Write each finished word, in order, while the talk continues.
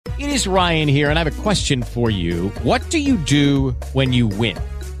It is Ryan here, and I have a question for you. What do you do when you win?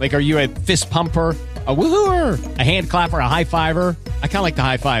 Like, are you a fist pumper, a woohooer, a hand clapper, a high fiver? I kind of like the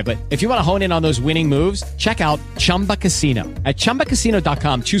high five, but if you want to hone in on those winning moves, check out Chumba Casino. At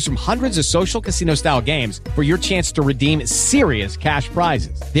ChumbaCasino.com, choose from hundreds of social casino-style games for your chance to redeem serious cash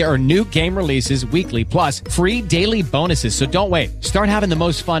prizes. There are new game releases weekly, plus free daily bonuses. So don't wait. Start having the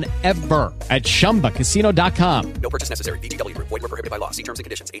most fun ever at ChumbaCasino.com. No purchase necessary. VGW Group. Void where prohibited by law. See terms and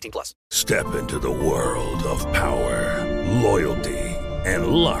conditions. 18+. Step into the world of power, loyalty, and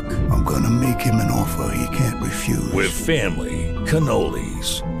luck. I'm gonna make him an offer he can't refuse. With family,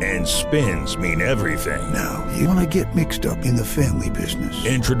 cannolis, and spins mean everything. Now, you wanna get mixed up in the family business.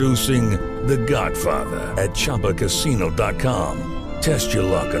 Introducing The Godfather at ChumbaCasino.com. Test your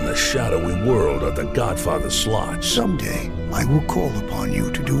luck in the shadowy world of The Godfather slot. Someday, I will call upon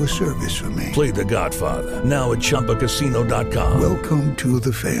you to do a service for me. Play The Godfather, now at ChumbaCasino.com. Welcome to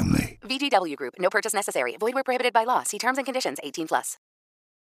the family. VGW Group. No purchase necessary. Void where prohibited by law. See terms and conditions. 18+.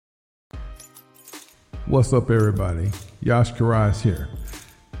 What's up, everybody? Yash Karaz here.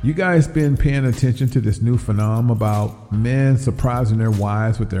 You guys been paying attention to this new phenomenon about men surprising their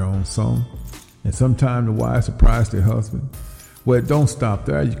wives with their own song? And sometimes the wives surprise their husband? Well, don't stop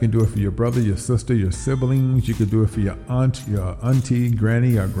there. You can do it for your brother, your sister, your siblings. You can do it for your aunt, your auntie,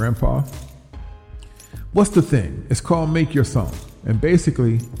 granny, or grandpa. What's the thing? It's called Make Your Song. And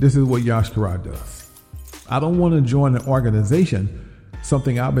basically, this is what Yash Karaz does. I don't want to join an organization,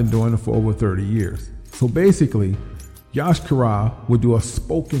 something I've been doing for over 30 years. So basically, Yash Karaz would do a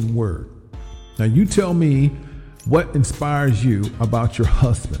spoken word. Now you tell me what inspires you about your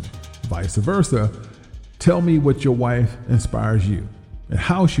husband. Vice versa, tell me what your wife inspires you and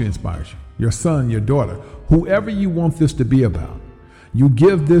how she inspires you. Your son, your daughter, whoever you want this to be about. You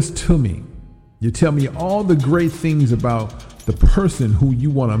give this to me. You tell me all the great things about the person who you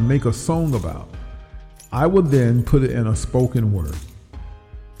want to make a song about. I will then put it in a spoken word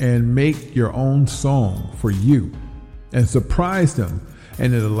and make your own song for you and surprise them,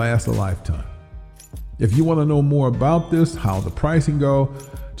 and it'll last a lifetime. If you want to know more about this, how the pricing go,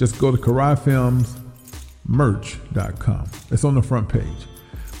 just go to KarazFilmsMerch.com. It's on the front page.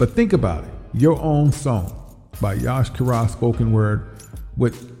 But think about it. Your own song by Yash Karaz, spoken word,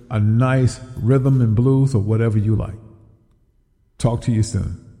 with a nice rhythm and blues or whatever you like. Talk to you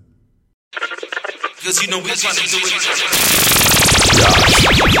soon. Because you know we trying to do it.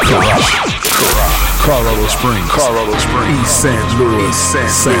 Colorado Springs, East St. Louis,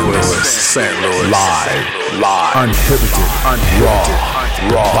 St. Louis, live, unlimited, raw,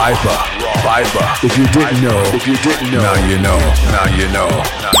 Viper. If you didn't know, now you know.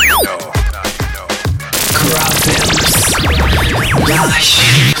 Karaz Films,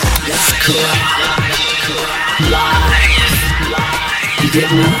 Yash Karaz, live. You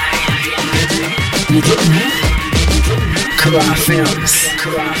didn't know? Karaz Films,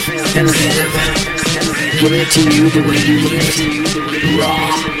 innovative, giving it to you the way you need it,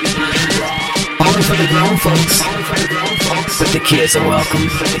 raw. Only for the grown folks, but the kids are welcome.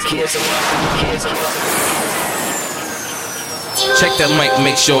 Check that mic,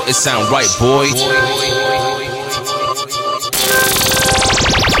 make sure it sound right, boy.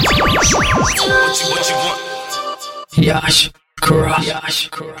 What you want? Yash Karaz.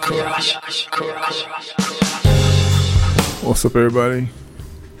 What's up, everybody?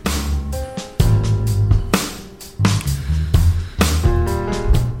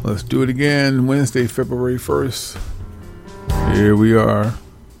 Let's do it again. Wednesday, February 1st. Here we are.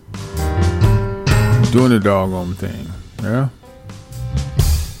 Doing the doggone thing. Yeah?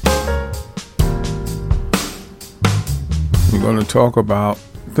 We're going to talk about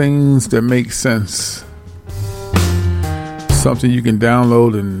things that make sense. Something you can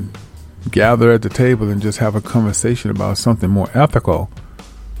download and gather at the table and just have a conversation about something more ethical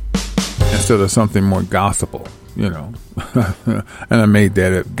instead of something more gossipal, you know. And I made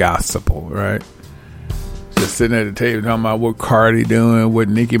that up, gossipal, right? Just sitting at the table talking about what Cardi doing, what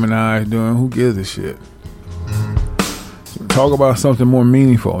Nicki Minaj doing. Who gives a shit? So talk about something more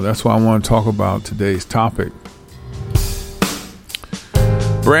meaningful. That's why I want to talk about today's topic.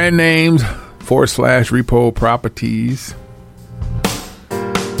 Brand names / repo properties.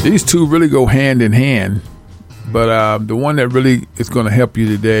 These two really go hand in hand, but the one that really is going to help you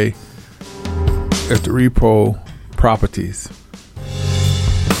today is the repo properties.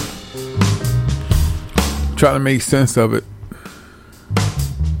 Try to make sense of it.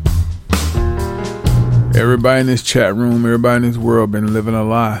 Everybody in this chat room, everybody in this world been living a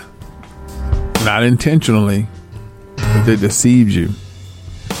lie. Not intentionally, but they deceived you.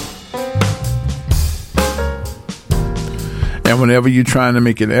 And whenever you're trying to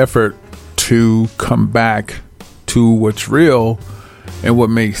make an effort to come back to what's real and what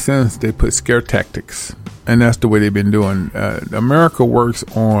makes sense, they put scare tactics. And that's the way they've been doing. America works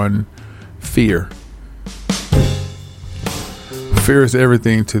on fear. Fear is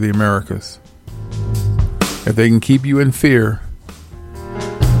everything to the Americas. If they can keep you in fear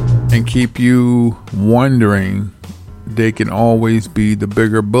and keep you wondering, they can always be the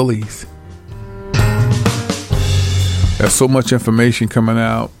bigger bullies. There's so much information coming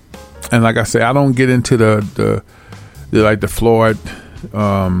out. And like I say, I don't get into the Floyd,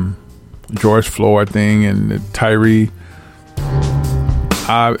 George Floyd thing and the Tyree.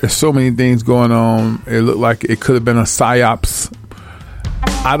 There's so many things going on. It looked like it could have been a psyops.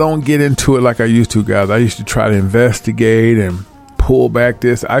 I don't get into it like I used to, guys. I used to try to investigate and pull back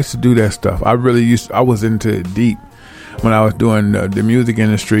this. I used to do that stuff. I was into it deep when I was doing the music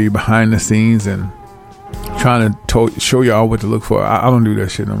industry behind the scenes and trying to show y'all what to look for. I don't do that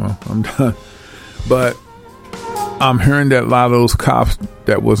shit no more. I'm done. But I'm hearing that a lot of those cops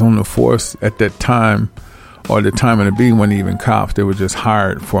that was on the force at that time, or the time of the being, weren't even cops. They were just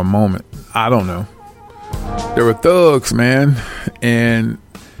hired for a moment. I don't know. They were thugs, man. And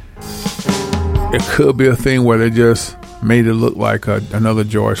it could be a thing where they just made it look like another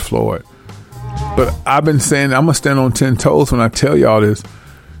George Floyd. But I've been saying, I'm going to stand on 10 toes when I tell y'all this.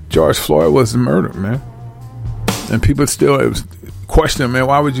 George Floyd was murdered, man. And people still question, man,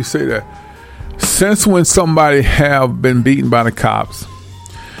 why would you say that? Since when somebody have been beaten by the cops,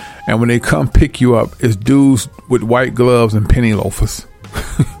 and when they come pick you up, it's dudes with white gloves and penny loafers.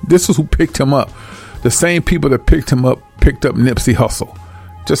 This is who picked him up. The same people that picked him up picked up Nipsey Hussle.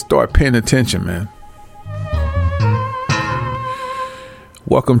 Just start paying attention, man.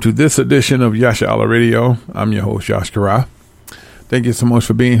 Welcome to this edition of Yasha Allah Radio. I'm your host, Yash Kara. Thank you so much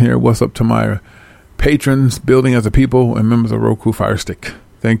for being here. What's up to my patrons, Building as a People, and members of Roku Fire Stick.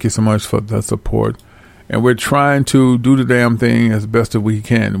 Thank you so much for the support. And we're trying to do the damn thing as best as we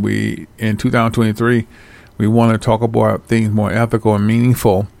can. In 2023, we want to talk about things more ethical and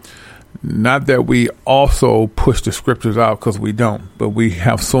meaningful. Not that we also push the scriptures out, because we don't, but we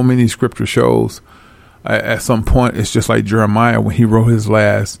have so many scripture shows. At some point, it's just like Jeremiah when he wrote his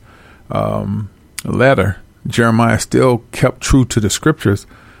last letter. Jeremiah still kept true to the scriptures,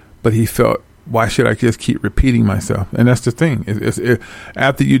 but he felt, why should I just keep repeating myself? And that's the thing.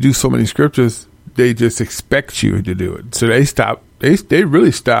 After you do so many scriptures, they just expect you to do it. So they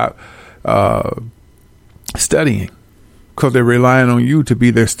really stop studying, because they're relying on you to be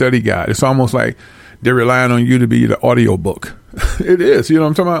their study guide. It's almost like they're relying on you to be the audio book. It is. You know what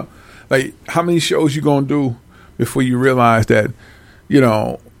I'm talking about? Like, how many shows you going to do before you realize that,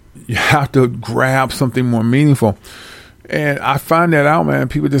 you have to grab something more meaningful? And I find that out, man.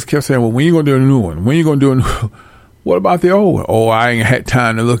 People just kept saying, well, when you going to do a new one? When you going to do a new one? What about the old one? Oh, I ain't had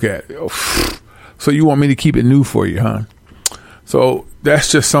time to look at it. So you want me to keep it new for you, huh? So that's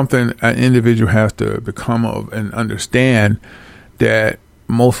just something an individual has to become of and understand, that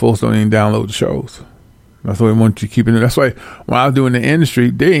most folks don't even download the shows. That's why they want you to keep it. That's why when I was doing the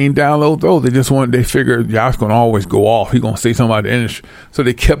industry, they ain't download those. They figured Josh going to always go off. He going to say something about the industry. So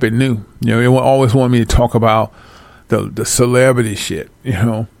they kept it new. They always want me to talk about the celebrity shit,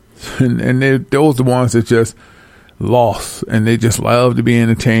 and those are the ones that just lost, and they just love to be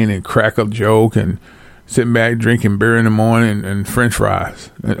entertained and crack a joke and sitting back drinking beer in the morning and French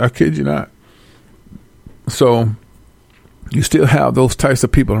fries. I kid you not. So you still have those types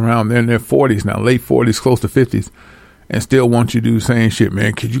of people around. They're in their 40s now, late 40s, close to 50s, and still want you to do the same shit,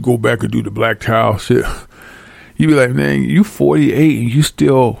 man. Could you go back and do the black towel shit? You be like, man, you 48 and you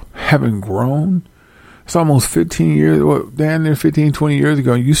still haven't grown? It's almost 15 years, damn near 15, 20 years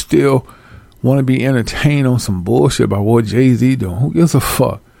ago, and you still want to be entertained on some bullshit about what Jay-Z doing. Who gives a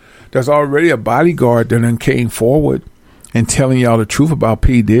fuck? There's already a bodyguard that then came forward and telling y'all the truth about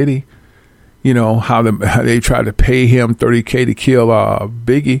P. Diddy. How they tried to pay him $30K to kill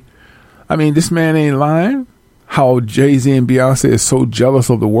Biggie. I mean, this man ain't lying. How Jay-Z and Beyonce is so jealous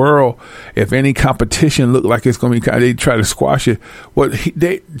of the world. If any competition look like it's going to be, they try to squash it.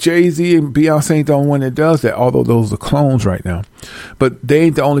 Jay-Z and Beyonce ain't the only one that does that, although those are clones right now. But they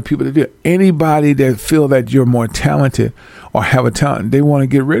ain't the only people that do it. Anybody that feel that you're more talented or have a talent, they want to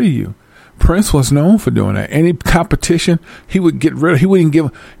get rid of you. Prince was known for doing that. Any competition, he would get rid of.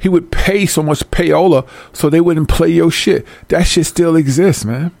 He would pay so much payola so they wouldn't play your shit. That shit still exists,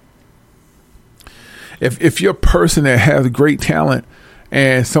 man. If you're a person that has great talent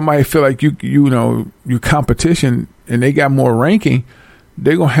and somebody feel like you competition and they got more ranking,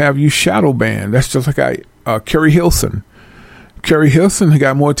 they're gonna have you shadow banned. That's just like Kerry Hilson. Carrie Hilson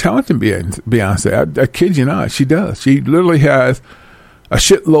got more talent than Beyonce. I kid you not. She does. She literally has a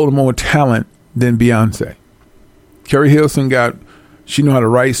shitload of more talent than Beyonce. Carrie Hilson she know how to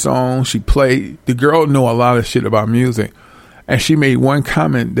write songs. She played. The girl know a lot of shit about music. And she made one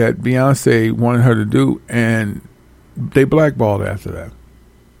comment that Beyonce wanted her to do, and they blackballed after that.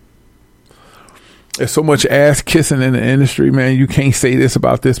 There's so much ass kissing in the industry, man. You can't say this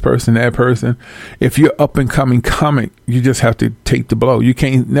about this person, that person. If you're up and coming comic, you just have to take the blow. You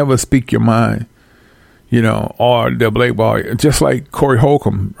can't never speak your mind, or they'll blackball you. Just like Corey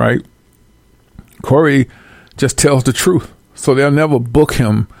Holcomb, right? Corey just tells the truth. So they'll never book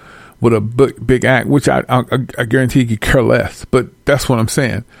him with a big act, which I guarantee you care less. But that's what I'm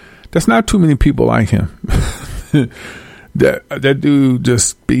saying. There's not too many people like him. That dude just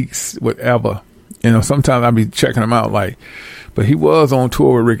speaks whatever. Sometimes I be checking him out, but he was on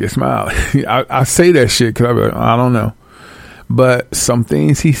tour with Ricky Smile. I say that shit because I don't know. But some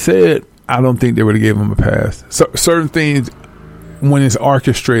things he said, I don't think they would have gave him a pass. So, certain things, when it's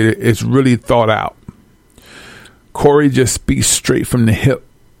orchestrated, it's really thought out. Corey just speaks straight from the hip.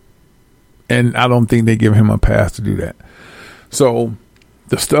 And I don't think they give him a pass to do that. So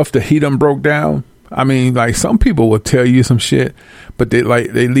the stuff that he done broke down, I mean, some people will tell you some shit, but they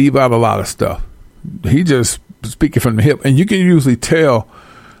leave out a lot of stuff. He just speaking from the hip, and you can usually tell.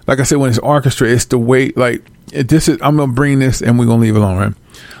 Like I said, when it's orchestrated, it's the way. I'm gonna bring this, and we're gonna leave it alone, right?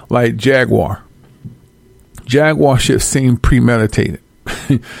 Like Jaguar shit seemed premeditated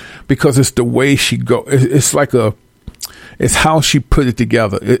because it's the way she go. It's how she put it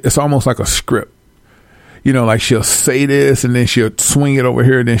together. It's almost like a script. She'll say this and then she'll swing it over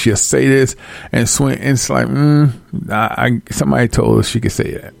here, and then she'll say this and swing. And it's like, somebody told us she could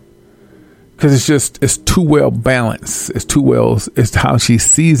say that. Because it's too well balanced. It's how she's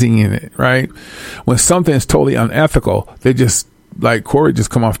seasoning it, right? When something is totally unethical, they just, Corey just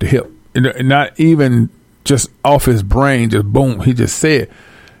come off the hip. And not even just off his brain, just boom, he just said.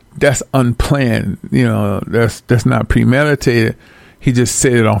 That's unplanned, that's not premeditated. He just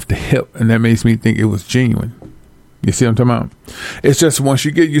said it off the hip, and that makes me think it was genuine. You see what I'm talking about? It's just once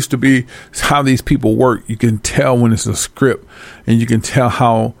you get used to how these people work, you can tell when it's a script, and you can tell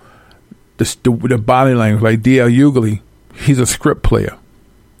how the body language, like D.L. Hughley, he's a script player.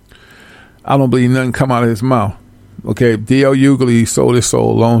 I don't believe nothing come out of his mouth. Okay, D.L. Hughley sold his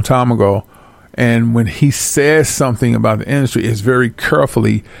soul a long time ago. And when he says something about the industry, it's very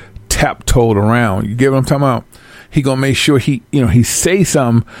carefully tiptoed around. You get what I'm talking about? He gonna make sure he say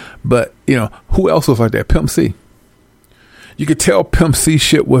something, but who else was like that? Pimp C. You could tell Pimp C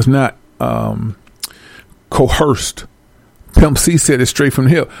shit was not coerced. Pimp C said it straight from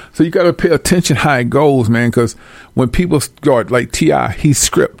the hip. So you got to pay attention how it goes, man. Because when people start like T.I., he's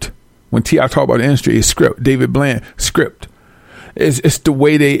script. When T.I. talk about the industry, it's script. David Bland, script. It's the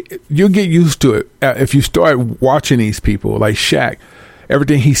way you'll get used to it. If you start watching these people like Shaq,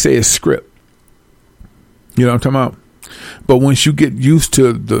 everything he says is script. You know what I'm talking about? But once you get used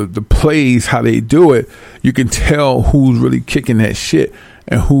to the plays, how they do it, you can tell who's really kicking that shit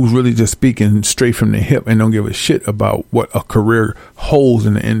and who's really just speaking straight from the hip and don't give a shit about what a career holds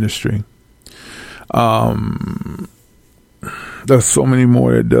in the industry. There's so many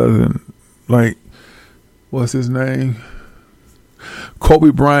more that doesn't. What's his name?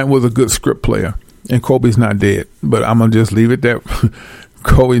 Kobe Bryant was a good script player, and Kobe's not dead. But I'm gonna just leave it there.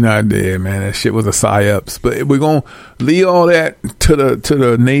 Kobe not dead, man. That shit was a psyops. But we're gonna leave all that to the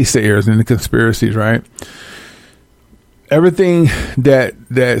naysayers and the conspiracies, right? Everything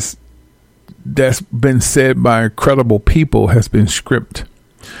that's been said by credible people has been script.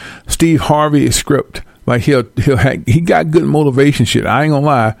 Steve Harvey is script. He got good motivation shit. I ain't gonna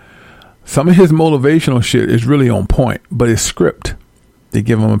lie. Some of his motivational shit is really on point, but it's script. They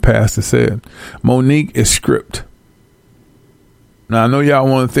give him a pass to say it. Monique is script. Now, I know y'all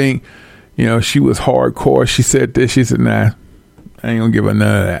want to think, she was hardcore. She said this. She said, nah, I ain't going to give her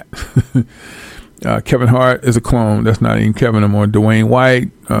none of that. Kevin Hart is a clone. That's not even Kevin anymore. Dwayne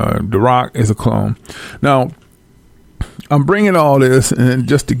White, The Rock is a clone. Now, I'm bringing all this and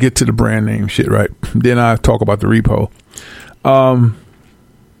just to get to the brand name shit, right? Then I talk about the repo.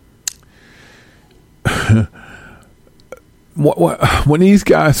 When these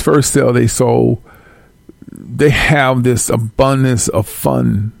guys first sell their soul, they have this abundance of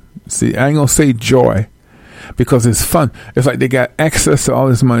fun. See, I ain't gonna say joy because it's fun. It's like they got access to all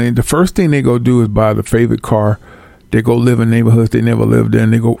this money. The first thing they go do is buy the favorite car. They go live in neighborhoods they never lived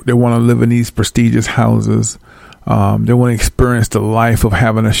in. They want to live in these prestigious houses. They want to experience the life of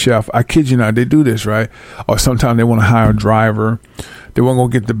having a chef. I kid you not, they do this, right? Or sometimes they want to hire a driver They weren't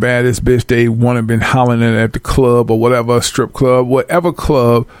going to get the baddest bitch they want to been hollering at the club or whatever, strip club, whatever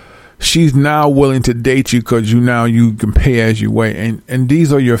club. She's now willing to date you because you can pay as you weigh. And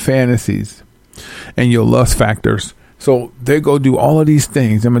these are your fantasies and your lust factors. So they go do all of these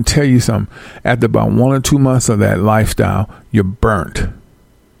things. I'm going to tell you something. After about 1 or 2 months of that lifestyle, you're burnt.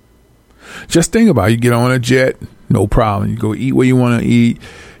 Just think about it. You get on a jet, no problem. You go eat where you want to eat.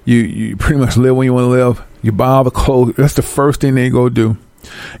 You pretty much live where you want to live. You buy all the clothes. That's the first thing they go do.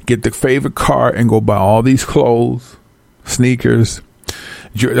 Get the favorite car and go buy all these clothes, sneakers.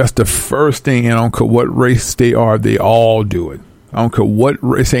 That's the first thing. And I don't care what race they are, they all do it. I don't care what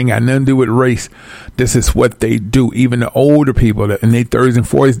race. Ain't got nothing to do with race. This is what they do. Even the older people that in their 30s and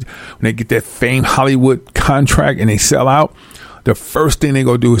 40s, when they get that famed Hollywood contract and they sell out, the first thing they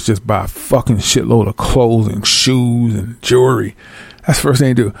go do is just buy a fucking shitload of clothes and shoes and jewelry. That's the first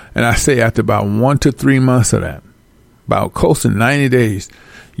thing they do. And I say after about 1 to 3 months of that, about close to 90 days,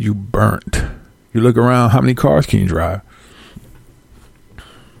 you burnt. You look around, how many cars can you drive?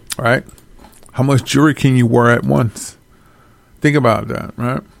 Right? How much jewelry can you wear at once? Think about that,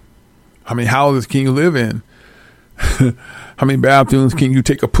 right? How many houses can you live in? How many bathrooms can you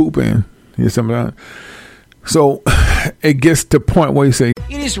take a poop in? You know, something like that. So it gets to the point where you say,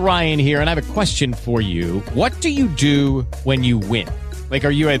 It is Ryan here, and I have a question for you. What do you do when you win? Like, are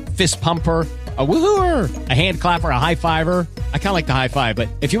you a fist pumper, a woohooer, a hand clapper, a high fiver? I kind of like the high five, but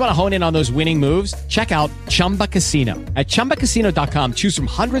if you want to hone in on those winning moves, check out Chumba Casino. At ChumbaCasino.com, choose from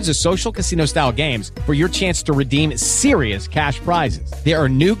hundreds of social casino style games for your chance to redeem serious cash prizes. There are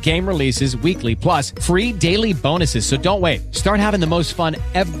new game releases weekly, plus free daily bonuses. So don't wait. Start having the most fun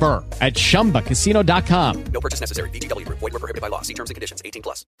ever at ChumbaCasino.com. No purchase necessary. VGW Group. Void where prohibited by law. See terms and conditions.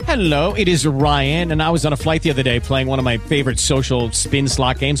 18+. Hello, it is Ryan, and I was on a flight the other day playing one of my favorite social spin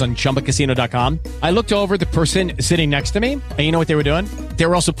slot games on ChumbaCasino.com. I looked over at the person sitting next to me, and you know what they were doing? They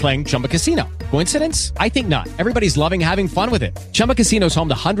were also playing Chumba Casino. Coincidence? I think not. Everybody's loving having fun with it. Chumba Casino is home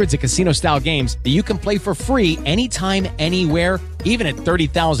to hundreds of casino-style games that you can play for free anytime, anywhere, even at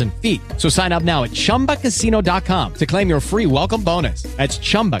 30,000 feet. So sign up now at ChumbaCasino.com to claim your free welcome bonus. That's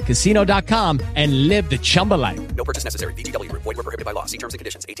ChumbaCasino.com and live the Chumba life. No purchase necessary. VGW Group. Void where prohibited by law. See terms and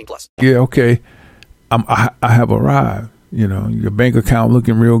conditions. 18+. yeah, okay, I have arrived. You know, your bank account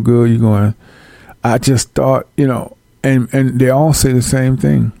looking real good. You're going, I just thought, you know, and they all say the same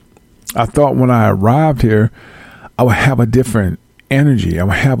thing. I thought when I arrived here, I would have a different energy. I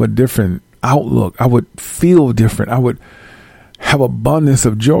would have a different outlook. I would feel different. I would have abundance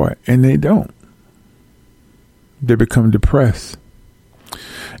of joy, and they don't. They become depressed.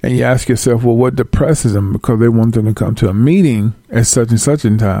 And you ask yourself, well, what depresses them? Because they want them to come to a meeting at such and such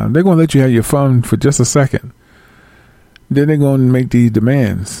a time. They're going to let you have your fun for just a second. Then they're going to make these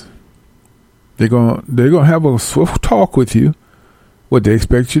demands. They're going to have a swift talk with you, what they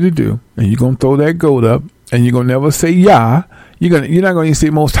expect you to do, and you're going to throw that goat up, and you're going to never say yeah. You're not going to say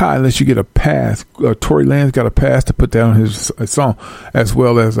Most High unless you get a pass. Tory Lanez got a pass to put that on his song, as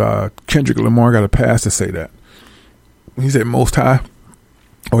well as Kendrick Lamar got a pass to say that. He said Most High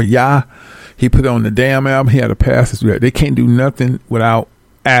or Yah. He put it on the damn album. He had a pass to do that. They can't do nothing without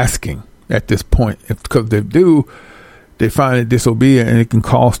asking at this point, because they do, they find it disobedient, and it can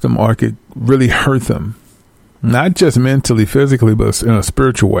cost them, or it could really hurt them, not just mentally, physically, but in a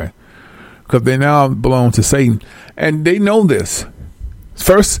spiritual way, because they now belong to Satan, and they know this.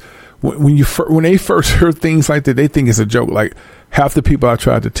 First, when they first heard things like that, they think it's a joke. Like half the people I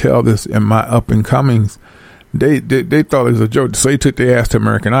tried to tell this in my up and comings, they thought it was a joke. So they took their ass to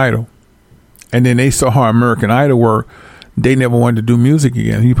American Idol, and then they saw how American Idol worked. They never wanted to do music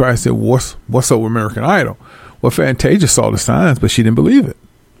again. You probably said, "What's up with American Idol?" Well, Fantasia saw the signs, but she didn't believe it.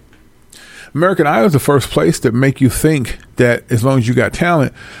 American Idol is the first place to make you think that as long as you got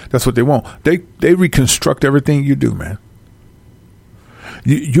talent, that's what they want. They reconstruct everything you do, man.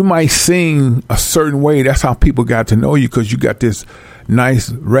 You might sing a certain way. That's how people got to know you, because you got this nice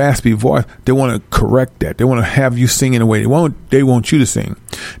raspy voice. They want to correct that. They want to have you sing in a way they want you to sing.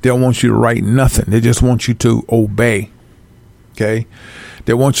 They don't want you to write nothing. They just want you to obey. Okay?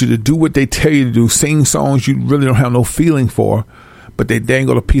 They want you to do what they tell you to do. Sing songs you really don't have no feeling for, but they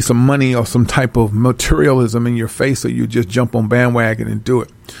dangle a piece of money or some type of materialism in your face, so you just jump on bandwagon and do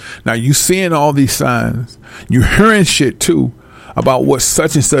it. Now, you seeing all these signs. You're hearing shit, too, about what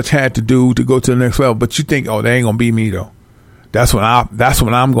such and such had to do to go to the next level, but you think, oh, they ain't going to be me, though. That's when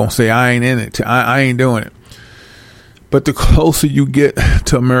I'm going to say I ain't in it. I ain't doing it. But the closer you get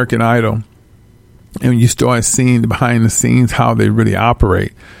to American Idol, and you start seeing behind the scenes how they really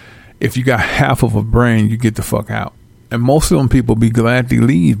operate, if you got half of a brain, you get the fuck out. And most of them people be glad to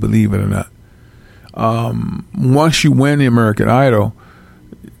leave, believe it or not. Once you win the American Idol,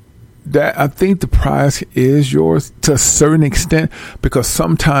 that I think the prize is yours to a certain extent, because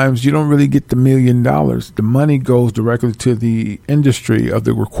sometimes you don't really get the $1 million. The money goes directly to the industry of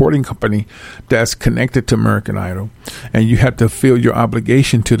the recording company that's connected to American Idol, and you have to feel your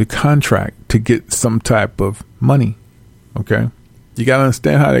obligation to the contract to get some type of money. Okay, you got to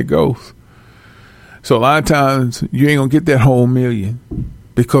understand how that goes. So a lot of times you ain't gonna get that whole $1 million,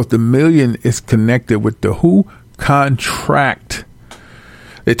 because the $1 million is connected with the who contract.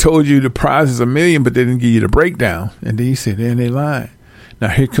 They told you the prize is $1 million, but they didn't give you the breakdown. And then you say, then they lied. Now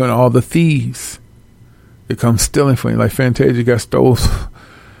here come all the thieves. They come stealing from you. Like Fantasia got stole.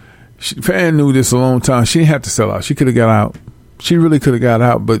 Fan knew this a long time. She didn't have to sell out. She could have got out. She really could have got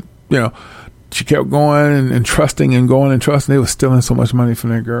out. But, you know, she kept going and trusting and going and trusting. They were stealing so much money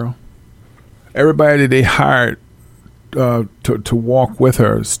from that girl. Everybody that they hired to walk with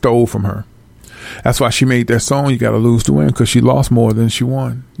her stole from her. That's why she made that song, You Gotta Lose to Win, because she lost more than she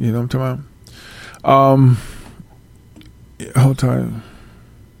won. You know what I'm talking about? Hold tight.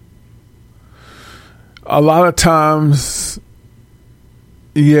 A lot of times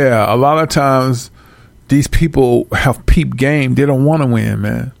these people have peep game. They don't want to win,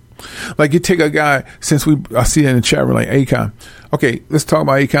 man. Like, you take a guy, I see it in the chat room, like Akon. Okay, let's talk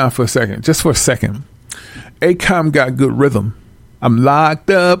about Akon for a second. Just for a second. Akon got good rhythm. I'm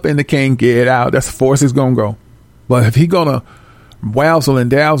locked up and I can't get out. That's the force it's going to go. But if he going to wazzle and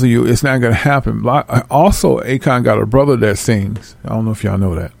dazzle you, it's not going to happen. Also, Akon got a brother that sings. I don't know if y'all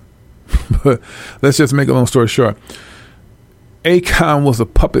know that. But let's just make a long story short. Akon was a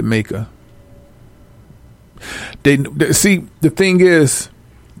puppet maker. They see, the thing is,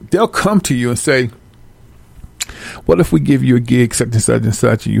 they'll come to you and say, what if we give you a gig such and such and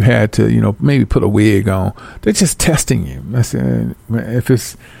such, and you had to, you know, maybe put a wig on? They're just testing you. I said,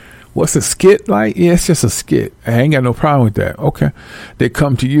 what's a skit like? Yeah, it's just a skit. I ain't got no problem with that. Okay. They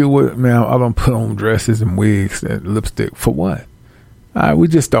come to you with, man, I don't put on dresses and wigs and lipstick. For what? All right, we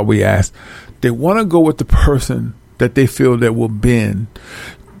just thought we asked. They want to go with the person that they feel that will bend.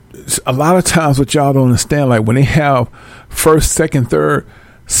 A lot of times what y'all don't understand, like when they have first, second, third,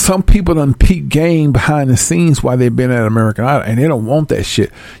 some people done peak game behind the scenes while they've been at American Idol, and they don't want that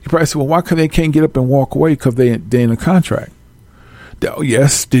shit. You probably say, well, why can't they get up and walk away? Because they're in a contract. Oh,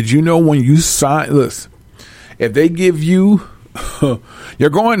 yes. Did you know when you sign, listen, if they give you, you're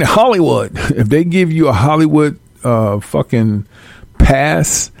going to Hollywood. If they give you a Hollywood fucking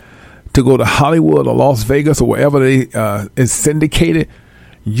pass to go to Hollywood or Las Vegas or wherever they is syndicated,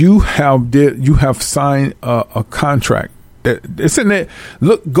 you have signed a contract. It's in there.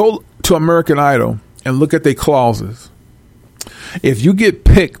 Look, go to American Idol and look at their clauses. If you get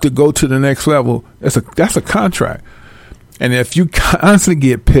picked to go to the next level, that's a contract. And if you constantly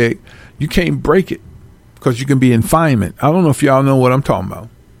get picked, you can't break it because you can be in confinement. I don't know if y'all know what I'm talking about.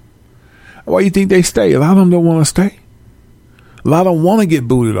 Why do you think they stay? A lot of them don't want to stay. A lot of them want to get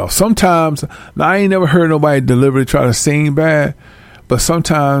booted off. Sometimes, now I ain't never heard nobody deliberately try to sing bad. But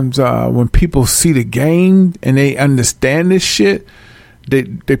sometimes when people see the game and they understand this shit,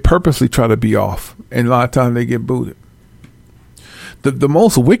 they purposely try to be off. And a lot of times they get booted. The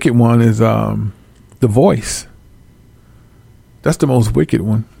most wicked one is The Voice. That's the most wicked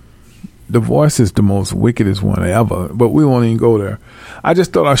one. The Voice is the most wickedest one ever. But we won't even go there. I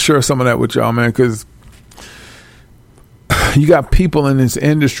just thought I'd share some of that with y'all, man, because you got people in this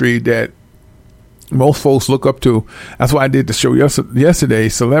industry that most folks look up to. That's why I did the show yesterday.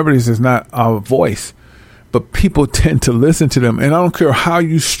 Celebrities is not our voice, but people tend to listen to them. And I don't care how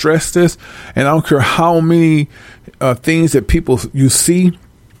you stress this, and I don't care how many things that people you see,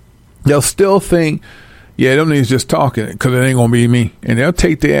 they'll still think, yeah, them niggas just talking because it ain't gonna be me. And they'll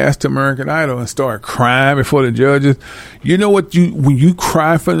take their ass to American Idol and start crying before the judges. You know what? When you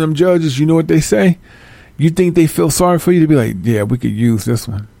cry for them judges, you know what they say? You think they feel sorry for you to be like, yeah, we could use this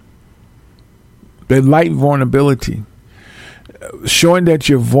one. They like vulnerability. Showing that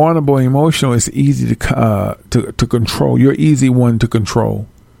you're vulnerable and emotional is easy to control. You're easy one to control.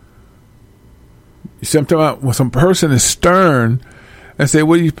 Sometimes when some person is stern and say,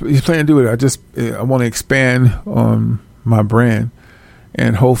 what are you planning to do with it? I want to expand on my brand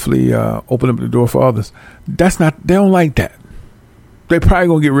and hopefully open up the door for others. They don't like that. They probably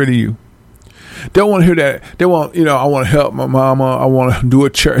going to get rid of you. They don't want to hear that. They want, I want to help my mama. I want to do a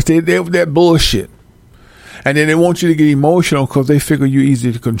church. They that bullshit. And then they want you to get emotional because they figure you're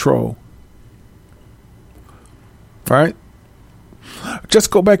easy to control. Right?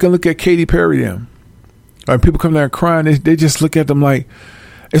 Just go back and look at Katy Perry then. People come there crying. They just look at them like,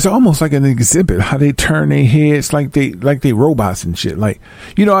 it's almost like an exhibit, how they turn their heads like they robots and shit. Like,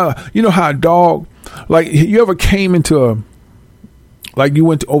 you know how a dog, like, you ever came into Like you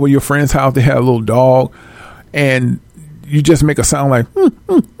went over your friend's house, they had a little dog, and you just make a sound like,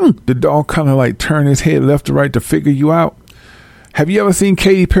 the dog kind of like turn his head left to right to figure you out. Have you ever seen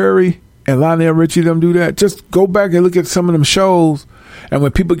Katy Perry and Lionel Richie them do that? Just go back and look at some of them shows, and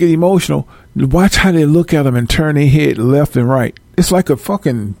when people get emotional, watch how they look at them and turn their head left and right. It's like a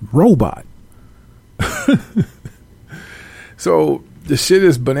fucking robot. So the shit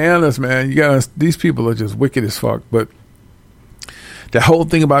is bananas, man. These people are just wicked as fuck. But the whole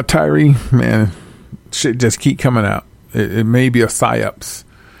thing about Tyree, man, shit just keep coming out. It may be a psyops,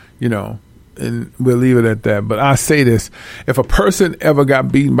 and we'll leave it at that. But I say this, if a person ever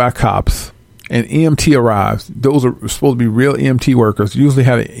got beaten by cops and EMT arrives, those are supposed to be real EMT workers, usually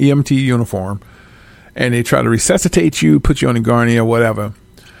have an EMT uniform, and they try to resuscitate you, put you on a gurney or whatever.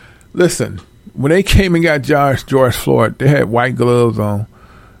 Listen, when they came and got George Floyd, they had white gloves on.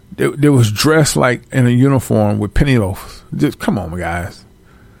 They was dressed like in a uniform with penny loafers. Just come on, guys.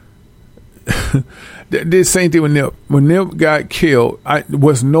 The same thing with Nip. When Nip got killed,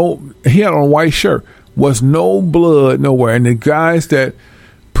 he had on a white shirt, was no blood nowhere, and the guys that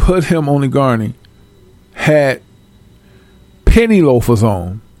put him on the gurney had penny loafers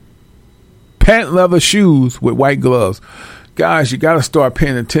on, patent leather shoes with white gloves. Guys, you got to start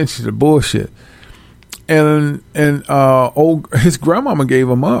paying attention to bullshit. And his grandmama gave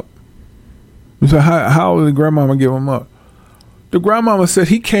him up. So how did the grandmama give him up? The grandmama said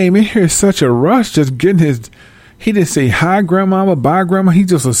he came in here in such a rush, just getting he didn't say hi grandmama, bye grandma. He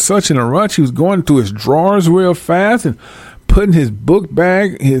just was such in a rush. He was going through his drawers real fast and putting his book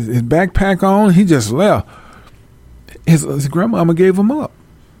bag, his backpack on. He just left. His grandmama gave him up.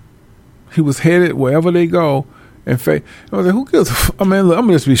 He was headed wherever they go. And I was like, who gives a fuck? I mean, look, I'm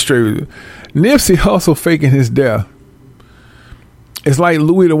going to just be straight with you. Nipsey Hussle faking his death. It's like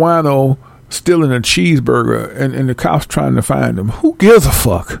Louis the Wino stealing a cheeseburger and the cops trying to find him. Who gives a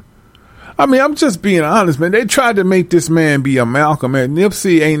fuck? I mean, I'm just being honest, man. They tried to make this man be a Malcolm X.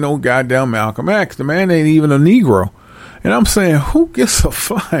 Nipsey ain't no goddamn Malcolm X. The man ain't even a Negro. And I'm saying, who gives a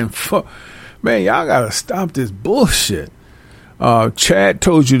flying fuck? Man, y'all got to stop this bullshit. Chad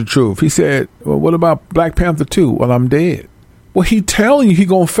told you the truth. He said, well, what about Black Panther 2? Well, I'm dead. Well, he telling you he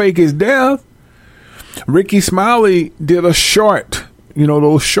gonna fake his death. Ricky Smiley did a short,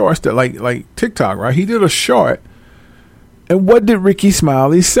 those shorts that like TikTok, right? He did a short. And what did Ricky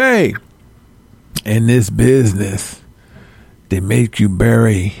Smiley say? In this business, they make you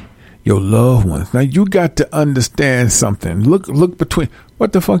bury your loved ones. Now, you got to understand something. Look between.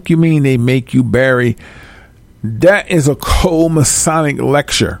 What the fuck you mean they make you bury? That is a cold Masonic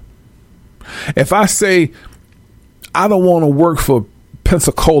lecture. If I say, I don't want to work for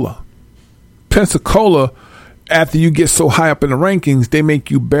Pensacola, after you get so high up in the rankings, they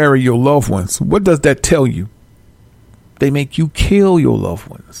make you bury your loved ones. What does that tell you? They make you kill your loved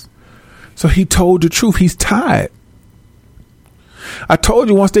ones. So he told the truth. He's tired. I told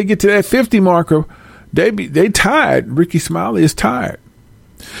you once they get to that 50 marker, they tired. Ricky Smiley is tired.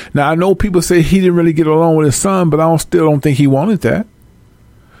 Now, I know people say he didn't really get along with his son, but I still don't think he wanted that.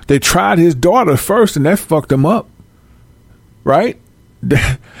 They tried his daughter first, and that fucked him up. Right?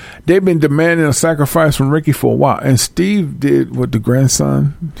 They've been demanding a sacrifice from Ricky for a while. And Steve did with the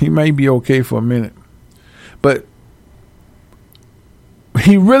grandson. He may be okay for a minute. But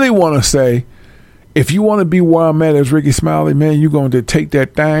he really want to say, if you want to be where I'm at as Ricky Smiley, man, you're going to take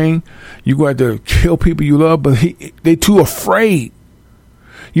that thing. You're going to kill people you love. But they too afraid.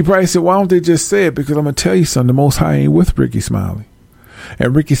 You probably said, why don't they just say it? Because I'm going to tell you something. The Most High ain't with Ricky Smiley.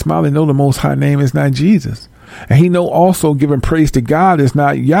 And Ricky Smiley know the Most High name is not Jesus. And he know also giving praise to God is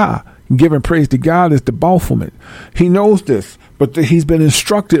not Yah. Giving praise to God is the Baphomet. He knows this. But he's been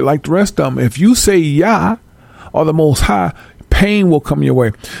instructed like the rest of them. If you say Yah or the Most High, pain will come your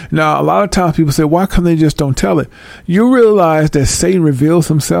way. Now, a lot of times people say, why come they just don't tell it? You realize that Satan reveals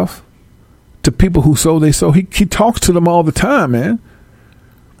himself to people who sow they sow. He talks to them all the time, man.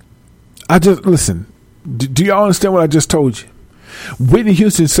 Listen, do y'all understand what I just told you? Whitney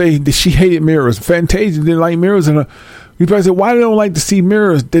Houston say that she hated mirrors. Fantasia didn't like mirrors. And you probably say, why do they don't like to see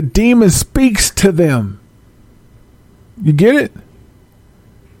mirrors? The demon speaks to them. You get it?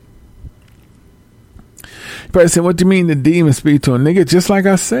 You probably say, what do you mean the demon speak to them? Nigga, just like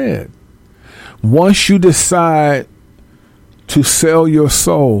I said, once you decide to sell your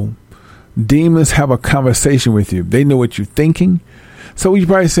soul, demons have a conversation with you. They know what you're thinking. So you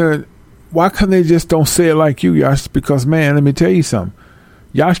probably said, why can't they just don't say it like you, Yash? Because, man, let me tell you something.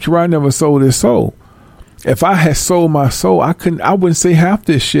 Yashkara never sold his soul. If I had sold my soul, I wouldn't say half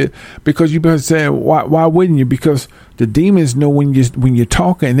this shit, because you've been saying, why wouldn't you? Because the demons know when you're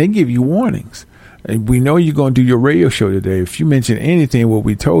talking, and they give you warnings. And we know you're going to do your radio show today. If you mention anything what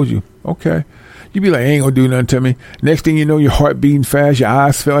we told you, okay. You be like, ain't going to do nothing to me. Next thing you know, your heart beating fast. Your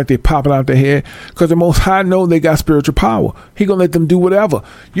eyes feel like they popping out their head. Because the Most High know they got spiritual power. He going to let them do whatever.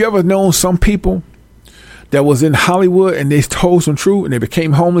 You ever known some people that was in Hollywood and they told some truth and they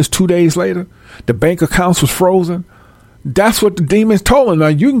became homeless 2 days later? The bank accounts was frozen. That's what the demons told him. Now,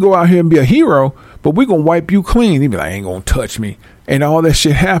 you can go out here and be a hero, but we're going to wipe you clean. He'd be like, ain't going to touch me. And all that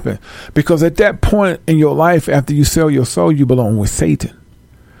shit happened. Because at that point in your life, after you sell your soul, you belong with Satan.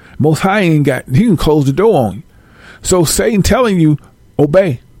 Most High he can close the door on you. So Satan telling you,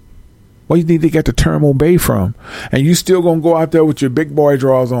 obey. Where you think they got the term obey from? And you still going to go out there with your big boy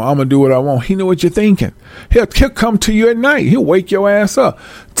drawers on. I'm going to do what I want. He know what you're thinking. He'll come to you at night. He'll wake your ass up.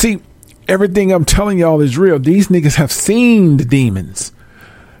 See, everything I'm telling y'all is real. These niggas have seen the demons.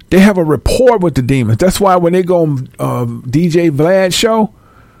 They have a rapport with the demons. That's why when they go on DJ Vlad's show,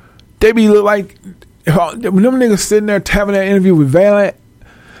 they be look like, when them niggas sitting there having that interview with Vlad,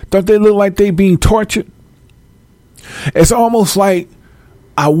 don't they look like they being tortured? It's almost like,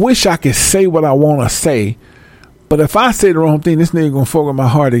 I wish I could say what I want to say, but if I say the wrong thing, this nigga gonna fuck with my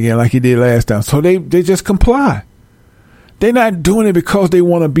heart again like he did last time. So they just comply. They're not doing it because they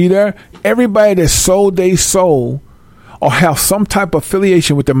want to be there. Everybody that sold their soul or have some type of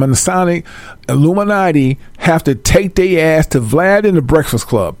affiliation with the Masonic Illuminati have to take their ass to Vlad and the Breakfast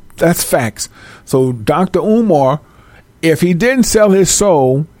Club. That's facts. So Dr. Umar, if he didn't sell his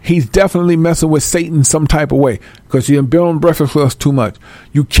soul, he's definitely messing with Satan some type of way because he's been on Breakfast Club too much.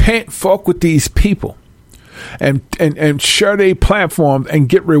 You can't fuck with these people and share their platforms and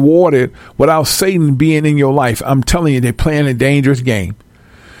get rewarded without Satan being in your life. I'm telling you, they're playing a dangerous game.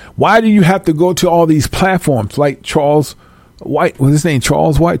 Why do you have to go to all these platforms like Charles White? What's his name?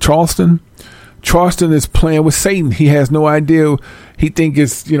 Charles White? Charleston? Charleston is playing with Satan. He has no idea. He think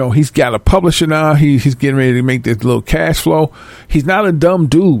it's, he's got a publisher now. He's getting ready to make this little cash flow. He's not a dumb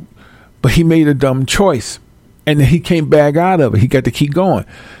dude, but he made a dumb choice. And he can't back out of it. He got to keep going.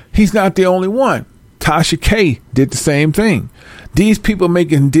 He's not the only one. Tasha K did the same thing. These people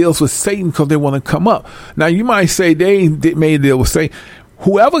making deals with Satan because they want to come up. Now, you might say they made a deal with Satan.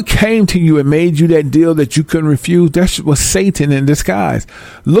 Whoever came to you and made you that deal that you couldn't refuse, that was Satan in disguise.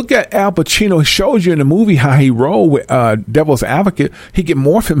 Look at Al Pacino. He shows you in the movie how he rolled with Devil's Advocate. He can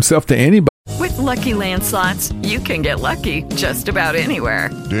morph himself to anybody. With Lucky Land Slots, you can get lucky just about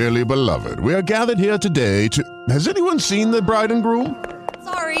anywhere. Dearly beloved, we are gathered here today to... Has anyone seen the bride and groom?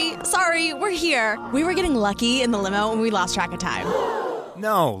 Sorry, we're here. We were getting lucky in the limo and we lost track of time.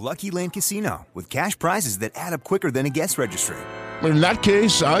 No, Lucky Land Casino, with cash prizes that add up quicker than a guest registry. In that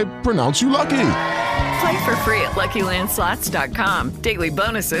case, I pronounce you lucky. Play for free at LuckyLandSlots.com. Daily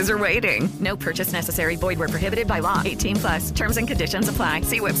bonuses are waiting. No purchase necessary. Void where prohibited by law. 18+. Terms and conditions apply.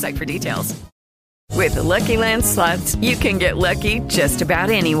 See website for details. With the Lucky Land Slots, you can get lucky just about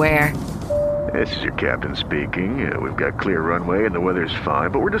anywhere. This is your captain speaking. We've got clear runway and the weather's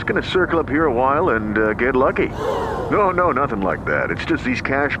fine, but we're just going to circle up here a while and get lucky. No, nothing like that. It's just these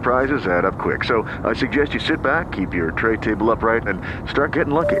cash prizes add up quick. So I suggest you sit back, keep your tray table upright, and start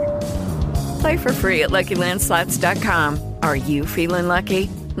getting lucky. Play for free at LuckyLandSlots.com. Are you feeling lucky?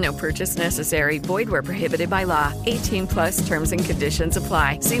 No purchase necessary. Void where prohibited by law. 18+ terms and conditions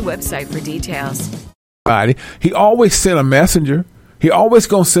apply. See website for details. He always sent a messenger. He always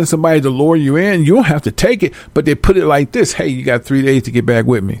going to send somebody to lure you in. You don't have to take it, but they put it like this. Hey, you got 3 days to get back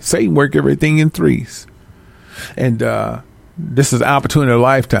with me. Satan work everything in threes. And this is an opportunity of a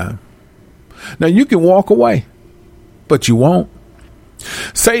lifetime. Now, you can walk away, but you won't.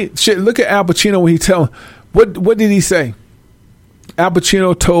 Look at Al Pacino when he tell him. What did he say? Al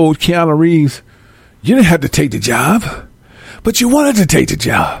Pacino told Keanu Reeves, you didn't have to take the job, but you wanted to take the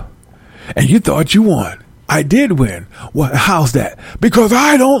job. And you thought you won. I did win. Well, how's that? Because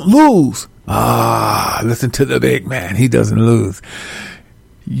I don't lose. Listen to the big man. He doesn't lose.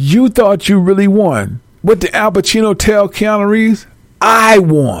 You thought you really won. What did Al Pacino tell Keanu Reeves? I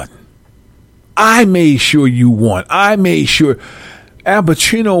won. I made sure you won. I made sure. Al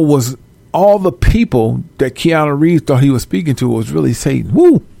Pacino was all the people that Keanu Reeves thought he was speaking to was really Satan.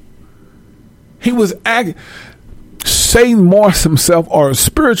 Woo! He was Satan morphs himself or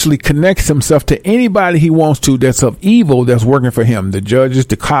spiritually connects himself to anybody he wants to that's of evil that's working for him. The judges,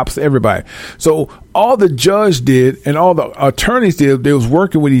 the cops, everybody. So all the judge did and all the attorneys did, they was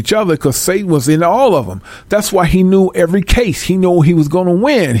working with each other because Satan was in all of them. That's why he knew every case. He knew he was going to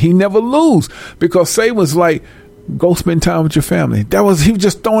win. He never lose because Satan was like, go spend time with your family. He was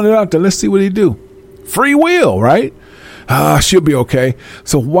just throwing it out there. Let's see what he do. Free will, right? She'll be okay.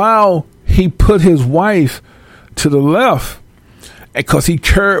 So while he put his wife to the left because he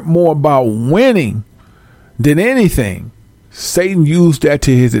cared more about winning than anything. Satan used that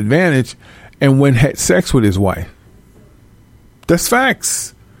to his advantage and went and had sex with his wife. That's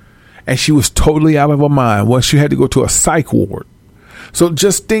facts. And she was totally out of her mind. Well, she had to go to a psych ward. So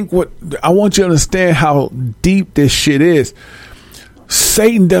just think I want you to understand how deep this shit is.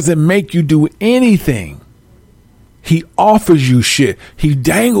 Satan doesn't make you do anything. He offers you shit. He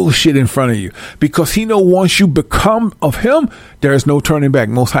dangles shit in front of you because he know once you become of him, there is no turning back.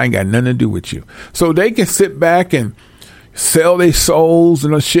 Most High ain't got nothing to do with you. So they can sit back and sell their souls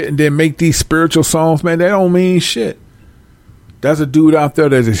and shit and then make these spiritual songs, man. They don't mean shit. There's a dude out there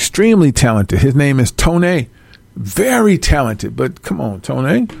that's extremely talented. His name is Tone. Very talented. But come on,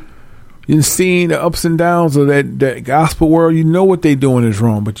 Tone. You've seen the ups and downs of that gospel world. You know what they doing is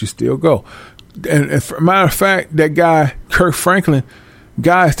wrong, but you still go. And for a matter of fact, that guy, Kirk Franklin,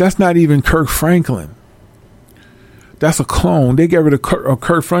 guys, that's not even Kirk Franklin. That's a clone. They got rid of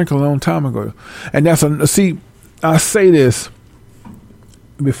Kirk Franklin a long time ago. And see, I say this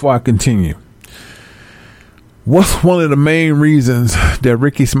before I continue. What's one of the main reasons that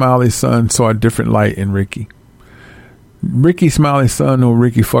Ricky Smiley's son saw a different light in Ricky? Ricky Smiley's son or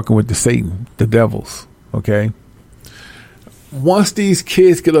Ricky fucking with the Satan, the devils, okay? Once these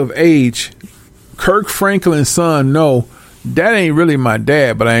kids get of age, Kirk Franklin's son know that ain't really my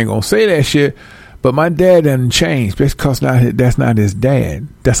dad, but I ain't gonna say that shit. But my dad doesn't change. That's because that's not his dad.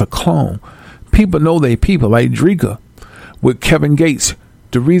 That's a clone. People know they people, like Drika with Kevin Gates.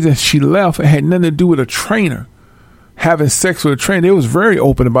 The reason she left, it had nothing to do with a trainer having sex with a trainer. They was very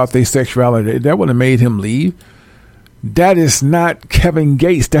open about their sexuality. That would have made him leave. That is not Kevin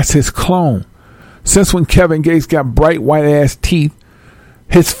Gates. That's his clone. Since when Kevin Gates got bright white ass teeth,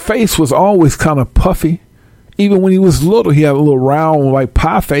 his face was always kind of puffy. Even when he was little, he had a little round like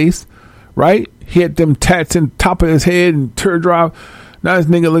pie face, right? He had them tats in the top of his head and teardrop. Now this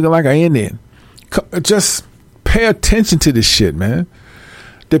nigga looking like an Indian. Just pay attention to this shit, man.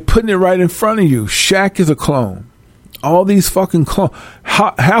 They're putting it right in front of you. Shaq is a clone. All these fucking clones.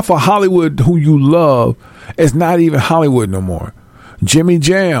 Half of Hollywood who you love is not even Hollywood no more. Jimmy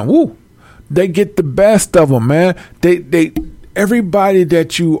Jam, woo. They get the best of them, man. They everybody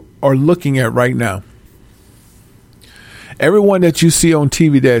that you are looking at right now, everyone that you see on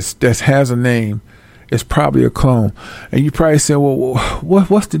TV that has a name is probably a clone. And you probably say, well,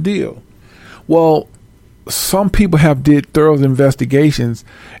 what's the deal? Well, some people have did thorough investigations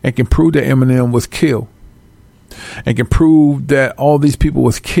and can prove that Eminem was killed and can prove that all these people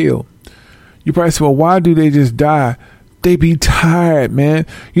was killed. You probably say, well, why do they just die? They be tired, man.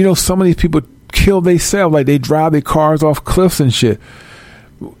 You know, some of these people kill themselves, like they drive their cars off cliffs and shit.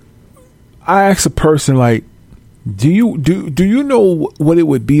 I asked a person, like, do you know what it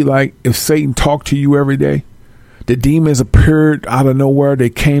would be like if Satan talked to you every day? The demons appeared out of nowhere. They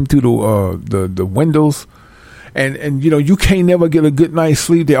came through the windows, and you know you can't never get a good night's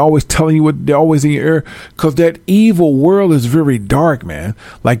sleep. They're always telling you what they're always in your ear, because that evil world is very dark, man.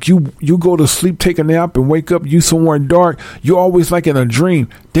 Like you go to sleep, take a nap, and wake up, you somewhere dark. You're always like in a dream.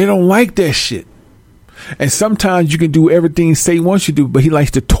 They don't like that shit. And sometimes you can do everything Satan wants you to do, but he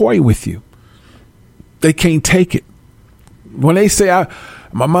likes to toy with you. They can't take it. When they say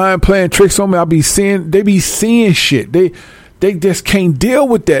my mind playing tricks on me, they be seeing shit. They just can't deal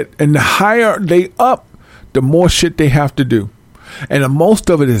with that. And the higher they up, the more shit they have to do. And the most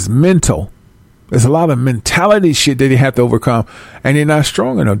of it is mental. There's a lot of mentality shit that they have to overcome. And they're not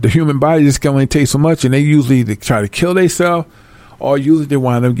strong enough. The human body just can only take so much. And they usually try to kill themselves, or usually they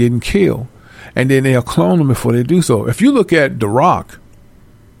wind up getting killed. And then they'll clone them before they do so. If you look at The Rock,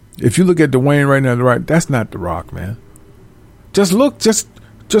 if you look at Dwayne right now, that's not The Rock, man. Just look, just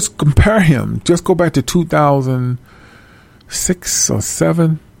compare him. Just go back to 2006 or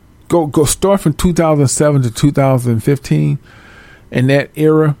 7. Go start from 2007 to 2015 in that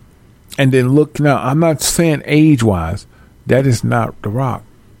era, and then look. Now, I'm not saying age-wise. That is not The Rock.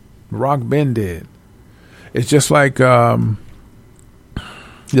 The Rock been dead. It's just like the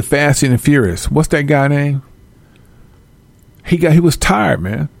Fast and the Furious. What's that guy name? He was tired,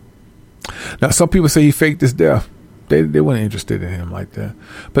 man. Now, some people say he faked his death. They weren't interested in him like that.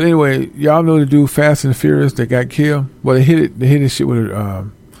 But anyway, y'all know the dude Fast and the Furious that got killed? Well, they hit his shit with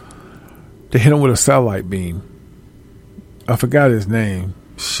they hit him with a satellite beam. I forgot his name.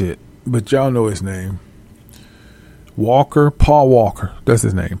 Shit. But y'all know his name. Paul Walker. That's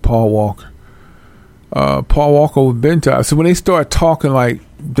his name. Paul Walker. Paul Walker was been tired. So when they start talking like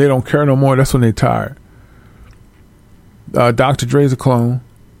they don't care no more, that's when they tired. Dr. Dre's a clone.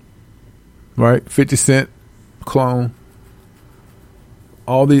 Right? 50 Cent clone.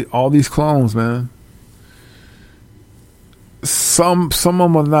 All these clones, man. some of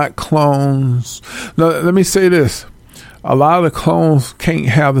them are not clones. Now, let me say this. A lot of the clones can't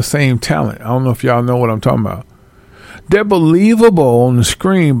have the same talent. I don't know if y'all know what I'm talking about. They're believable on the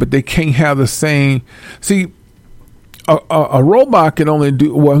screen, but they can't have the same. See, a robot can only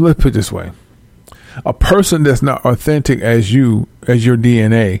do, well, let's put it this way. A person that's not authentic as you, as your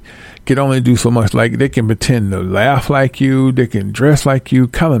DNA, can only do so much. Like, they can pretend to laugh like you, they can dress like you,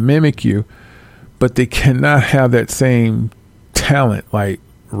 kind of mimic you, but they cannot have that same talent, like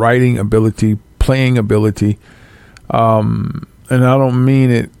writing ability, playing ability. And I don't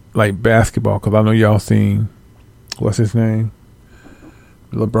mean it like basketball, because I know y'all seen, what's his name?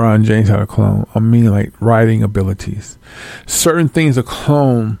 LeBron James had a clone. I mean like writing abilities. Certain things a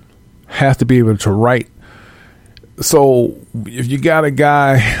clone has to be able to write. So if you got a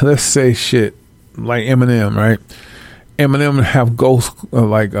guy, let's say shit like Eminem, right? Eminem have ghost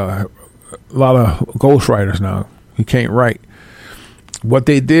like a lot of ghostwriters now. He can't write. What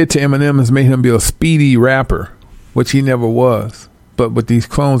they did to Eminem is make him be a speedy rapper, which he never was. But with these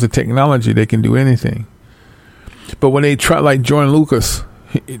clones of technology, they can do anything. But when they try, like Jordan Lucas,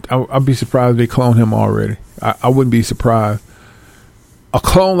 I'd be surprised if they clone him already. I wouldn't be surprised. A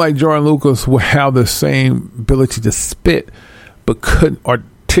clone like Jordan Lucas would have the same ability to spit, but couldn't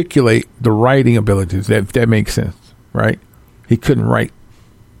articulate the writing abilities. If that makes sense, right? He couldn't write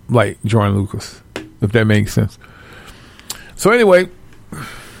like Jordan Lucas, if that makes sense. So anyway,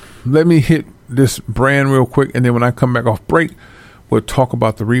 let me hit this brand real quick, and then when I come back off break, we'll talk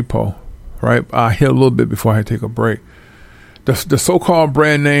about the repo, right? I'll hit a little bit before I take a break. The so-called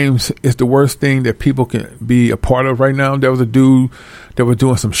brand names is the worst thing that people can be a part of right now. There was a dude that was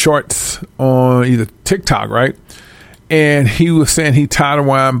doing some shorts on either TikTok, right? And he was saying he tired of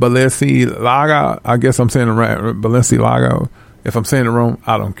wearing Balenciaga. I guess I'm saying it right, Balenciaga. If I'm saying it wrong,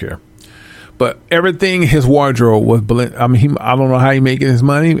 I don't care. But everything in his wardrobe was Balenciaga. I mean, I don't know how he making his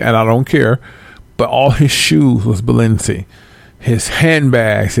money, and I don't care. But all his shoes was Balenciaga. His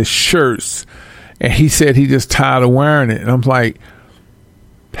handbags, his shirts. And he said he just tired of wearing it. And I'm like,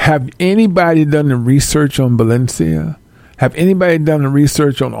 have anybody done the research on Balenciaga? Have anybody done the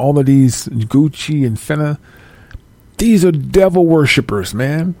research on all of these Gucci and Fendi? These are devil worshippers,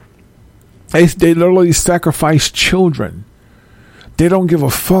 man. They literally sacrifice children. They don't give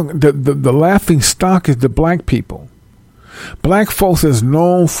a fuck. The laughing stock is the black people. Black folks is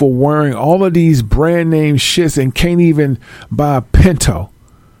known for wearing all of these brand name shits and can't even buy a Pinto.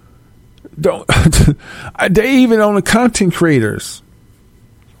 They even own the content creators.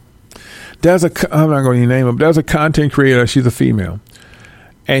 I'm not going to name her, but there's a content creator. She's a female,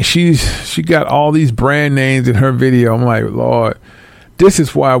 and she got all these brand names in her video. I'm like, Lord, this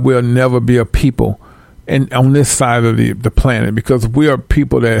is why we'll never be a people and on this side of the planet, because we are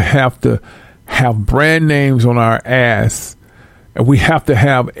people that have to have brand names on our ass, and we have to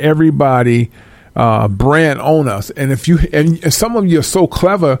have everybody brand on us. And if some of you are so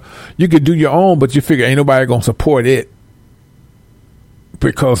clever, you could do your own, but you figure ain't nobody gonna support it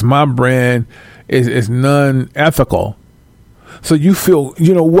because my brand is non-ethical. So you feel,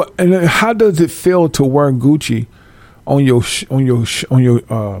 you know what? And how does it feel to wear Gucci on your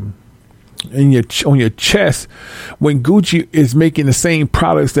chest when Gucci is making the same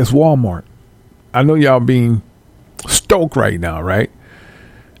products as Walmart? I know y'all being stoked right now, right?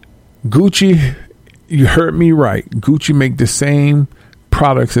 Gucci, you heard me right. Gucci make the same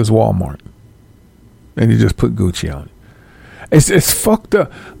products as Walmart, and you just put Gucci on it. It's fucked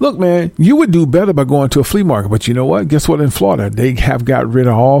up. Look, man, you would do better by going to a flea market, but you know what? Guess what? In Florida, they have got rid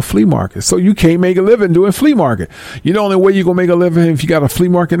of all flea markets, so you can't make a living doing flea market. You know, the only way you gonna make a living if you got a flea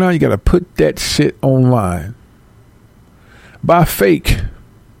market now, you got to put that shit online. Buy fake.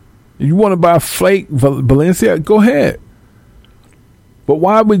 You want to buy fake Balenciaga? Go ahead. But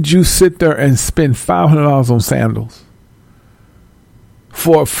why would you sit there and spend $500 on sandals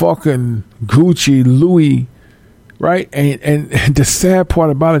for a fucking Gucci, Louis, right? And the sad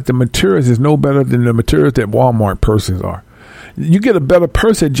part about it, the materials is no better than the materials that Walmart purses are. You get a better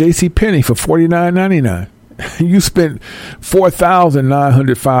purse at JCPenney for $49.99. You spent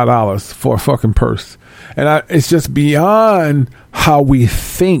 $4,905 for a fucking purse. And it's just beyond how we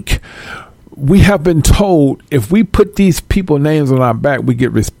think. We have been told if we put these people names on our back, we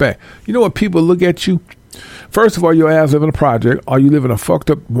get respect. You know what people look at you? First of all, your ass live in a project, or you live in a fucked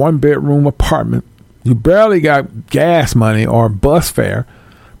up 1-bedroom apartment. You barely got gas money or bus fare,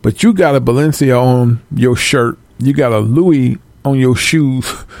 but you got a Balenciaga on your shirt. You got a Louis on your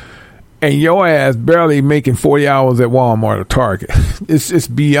shoes, and your ass barely making 40 hours at Walmart or Target. It's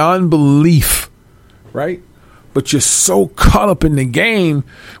beyond belief, right? but you're so caught up in the game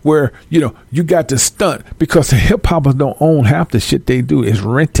where, you got to stunt, because the hip hoppers don't own half the shit they do. It's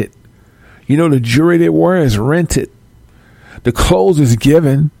rented. The jewelry they wear is rented. The clothes is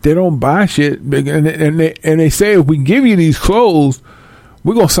given. They don't buy shit. And they say, if we give you these clothes,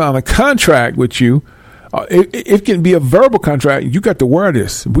 we're going to sign a contract with you. It can be a verbal contract. You got to wear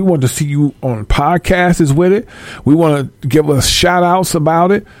this. We want to see you on podcasts with it. We want to give us shout outs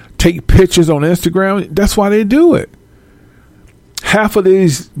about it. Take pictures on Instagram. That's why they do it. Half of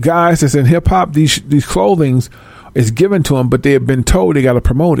these guys that's in hip hop, these clothings is given to them, but they have been told they got to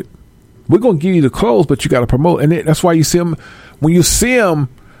promote it. We're going to give you the clothes, but you got to promote. And that's why you see them. When you see them,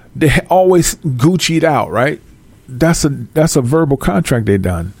 they always Gucci'd out, right? That's a verbal contract they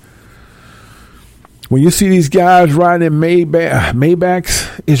done. When you see these guys riding in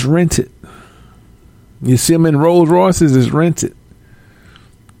Maybachs, it's rented. You see them in Rolls Royces, it's rented.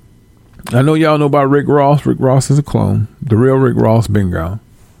 I know y'all know about Rick Ross. Rick Ross is a clone. The real Rick Ross been gone.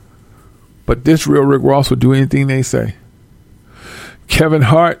 But this real Rick Ross would do anything they say. Kevin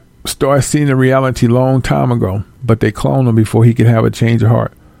Hart started seeing the reality long time ago, but they cloned him before he could have a change of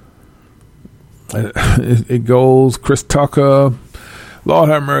heart. It goes Chris Tucker. Lord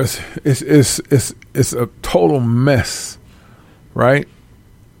have mercy. It's a total mess, right?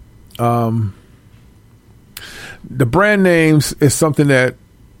 The brand names is something that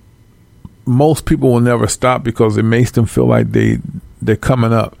most people will never stop because it makes them feel like they're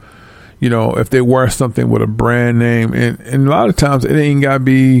coming up. If they wear something with a brand name, and a lot of times it ain't gotta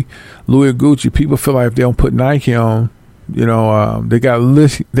be Louis or Gucci. People feel like if they don't put Nike on, they got to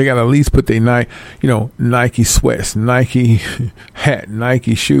at least put their Nike sweats, Nike hat,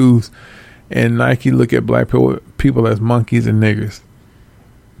 Nike shoes, and Nike look at black people as monkeys and niggers.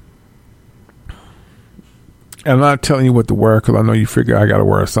 And I'm not telling you what to wear because I know you figure I got to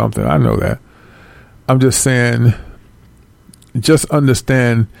wear something. I know that. I'm just saying, just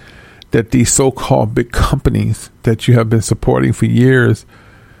understand that these so-called big companies that you have been supporting for years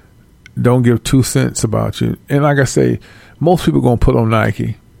don't give 2 cents about you. And like I say, most people going to put on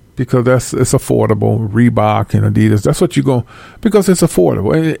Nike because it's affordable. Reebok and Adidas, that's what you're going, because it's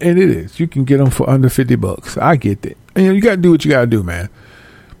affordable. And it is. You can get them for under $50. I get that. And you got to do what you got to do, man.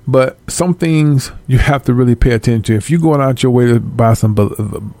 But some things you have to really pay attention to. If you're going out your way to buy some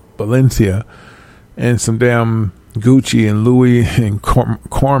Balenciaga and some damn Gucci and Louis and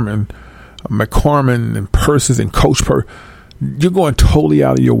McCormick and purses and Coach purse, you're going totally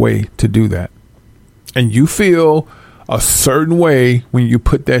out of your way to do that. And you feel a certain way when you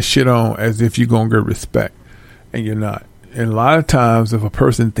put that shit on as if you're going to get respect. And you're not. And a lot of times if a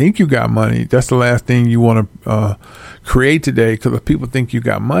person think you got money, that's the last thing you want to create today, because if people think you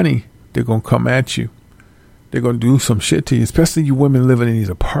got money, they're going to come at you. They're going to do some shit to you, especially you women living in these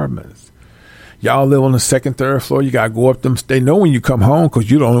apartments. Y'all live on the second, third floor. You got to go up them. They know when you come home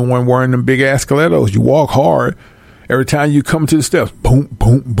because you're the only one wearing them big ass stilettos. You walk hard. Every time you come to the steps, boom,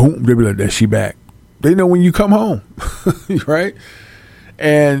 boom, boom, they be like, "That she back." They know when you come home, right?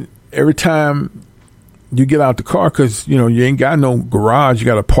 And every time you get out the car, because you ain't got no garage, you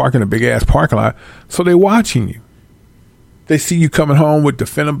got to park in a big ass parking lot, so they watching you. They see you coming home with the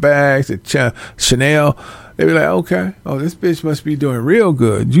Phantom bags, the Chanel. They be like, "Okay, oh, this bitch must be doing real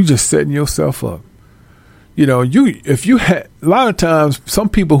good." You just setting yourself up. If you had, a lot of times, some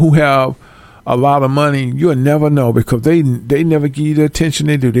people who have a lot of money, you'll never know because they never give you the attention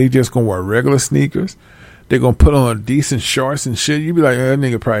they do. They just gonna wear regular sneakers. They're gonna put on decent shorts and shit. You be like, that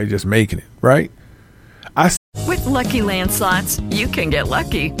nigga probably just making it, right? With Lucky Land Slots, you can get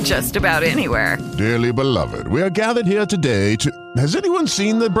lucky just about anywhere. Dearly beloved, we are gathered here today to... Has anyone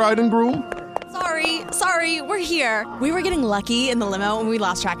seen the bride and groom? Sorry, we're here. We were getting lucky in the limo and we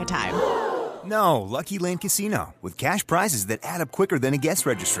lost track of time. No, Lucky Land Casino, with cash prizes that add up quicker than a guest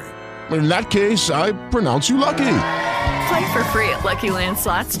registry. In that case, I pronounce you lucky. Play for free at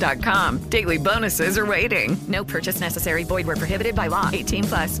LuckyLandSlots.com. Daily bonuses are waiting. No purchase necessary. Void where prohibited by law.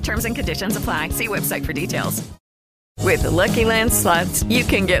 18+. Terms and conditions apply. See website for details. With Lucky Land Slots, you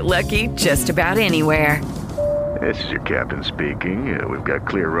can get lucky just about anywhere. This is your captain speaking. We've got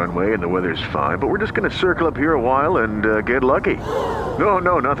clear runway and the weather's fine, but we're just going to circle up here a while and get lucky.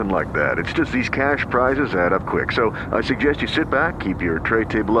 No, nothing like that. It's just these cash prizes add up quick. So I suggest you sit back, keep your tray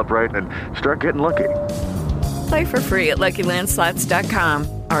table upright, and start getting lucky. Play for free at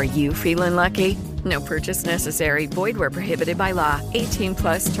LuckyLandSlots.com. Are you feeling lucky? No purchase necessary. Void where prohibited by law.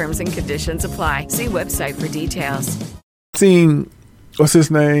 18+ terms and conditions apply. See website for details. Seen, what's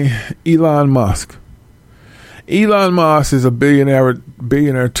his name? Elon Musk. Elon Musk is a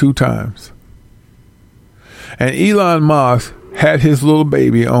billionaire 2 times. And Elon Musk had his little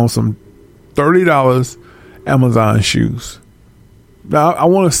baby on some $30 Amazon shoes. Now, I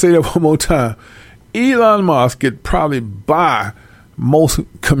want to say that one more time. Elon Musk could probably buy most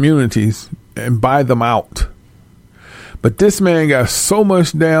communities and buy them out. But this man got so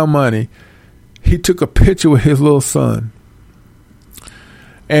much damn money, he took a picture with his little son.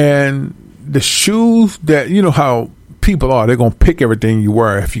 And the shoes that, you know how people are, they're going to pick everything you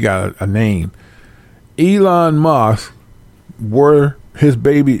wear if you got a name. Elon Musk wore his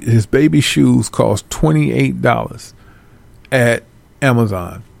baby shoes cost $28 at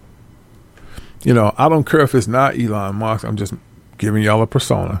Amazon. You know, I don't care if it's not Elon Musk. I'm just giving y'all a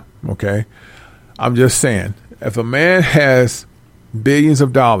persona, okay? I'm just saying, if a man has billions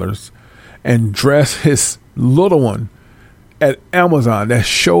of dollars and dress his little one at Amazon, that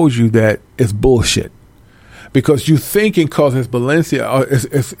shows you that it's bullshit. Because you thinking because it's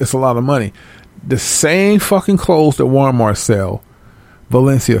Balenciaga, it's a lot of money. The same fucking clothes that Walmart sell,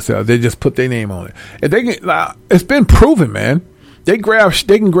 Valencia sell. They just put their name on it. And they can, it's been proven, man. They can grab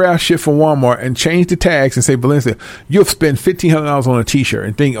shit from Walmart and change the tags and say Valencia. You'll spend $1,500 on a T-shirt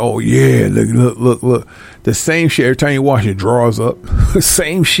and think, oh yeah, look. The same shit. Every time you wash your drawers up,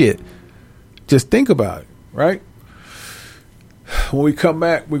 same shit. Just think about it, right? When we come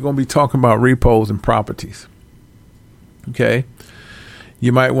back, we're going to be talking about repos and properties. Okay?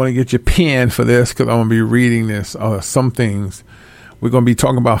 You might want to get your pen for this because I'm going to be reading this. Some things. We're going to be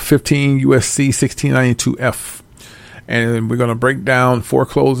talking about 15 USC 1692F. And we're going to break down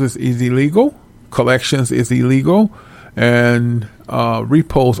foreclosures is illegal, collections is illegal, and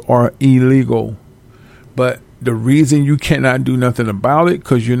repos are illegal. But the reason you cannot do nothing about it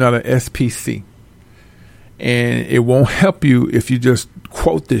because you're not an SPC. And it won't help you if you just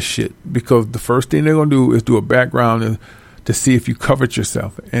quote this shit, because the first thing they're going to do is do a background to see if you covered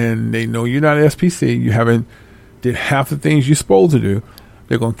yourself. And they know you're not an SPC. You haven't did half the things you're supposed to do.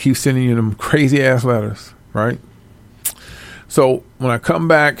 They're going to keep sending you them crazy ass letters, right? So when I come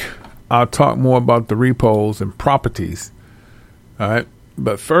back, I'll talk more about the repos and properties. All right.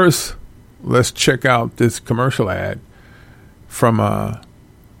 But first, let's check out this commercial ad from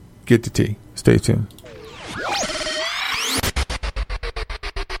Get the Tea. Stay tuned.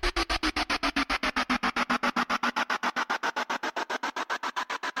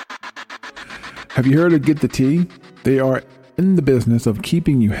 Have you heard of Get the Tea? They are in the business of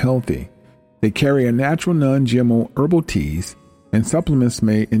keeping you healthy. They carry a natural non-GMO herbal teas and supplements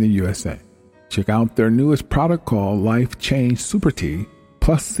made in the USA. Check out their newest product called Life Change Super Tea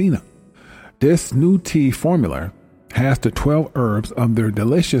Plus Cena. This new tea formula has the 12 herbs of their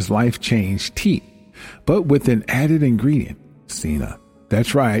delicious Life Change tea, but with an added ingredient, Cena.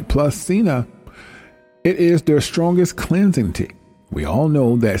 That's right, plus Cena. It is their strongest cleansing tea. We all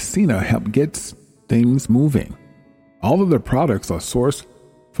know that Cena helps get things moving. All of their products are sourced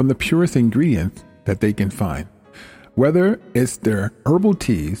from the purest ingredients that they can find. Whether it's their herbal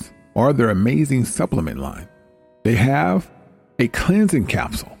teas or their amazing supplement line, they have a cleansing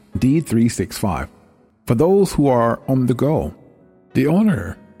capsule, D365, for those who are on the go. The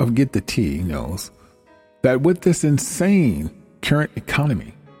owner of Get the Tea knows that with this insane current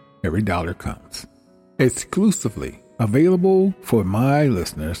economy, every dollar counts. Exclusively available for my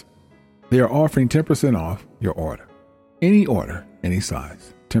listeners, they are offering 10% off your order. Any order, any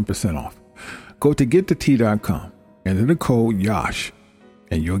size, 10% off. Go to getthetea.com. Enter the code YASH,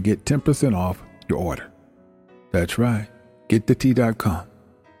 and you'll get 10% off your order. That's right, getthetea.com.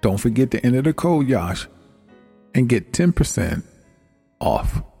 Don't forget to enter the code YASH and get 10%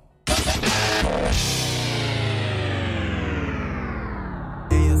 off.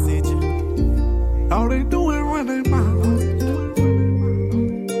 All they do is run their mouth.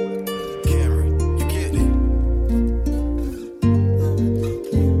 Cameron, you get it.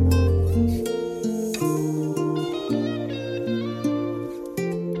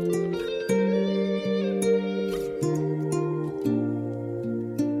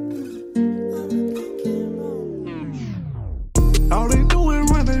 All they do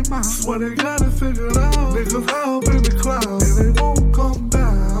is run their mouth. Swear they got it figured out. Niggas up in the clouds and they won't come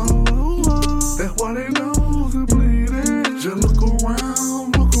down. That's why they nose is bleeding. Just look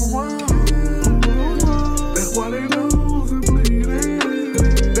around, look around. That's why they nose is bleeding.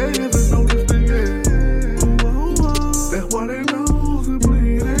 They haven't noticed it yet. That's why they nose is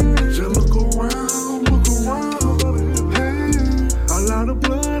bleeding. Just look around, look around. Hey, a lot of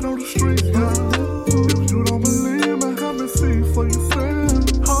blood on the street, y'all. If you don't believe me, come and see for yourself.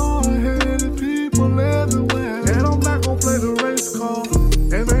 Hard-headed people everywhere. And I'm not gonna play the race card.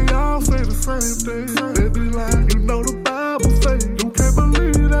 And they all say the same thing. They be like, you know the Bible say you can't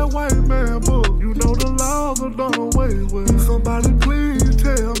believe that white man book. You know the laws are done away with. Somebody please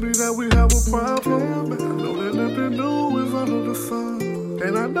tell me that we have a problem. I know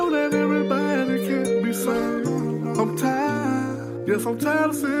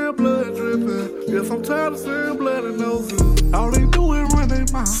seeing blood dripping. Yes, I'm tired of seeing bloody noses. All they do is run their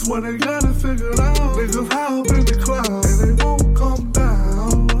mouth. Swear they got it figured out. Niggas high up in the cloud, and they won't come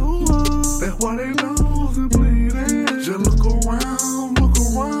down. That's why they nose is bleeding. Just look around, look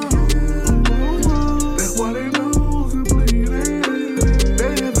around. That's why they nose is bleeding.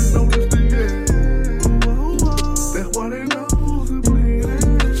 They haven't noticed it yet. That's why they nose is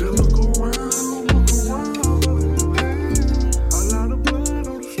bleeding. Just look around, look around. A lot of blood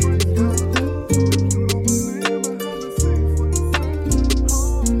on the street. You don't believe I have to see for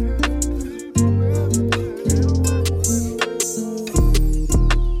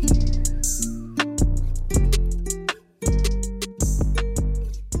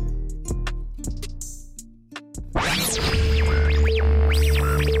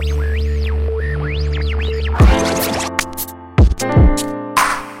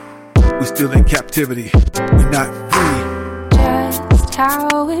We're still in captivity. We're not free. Just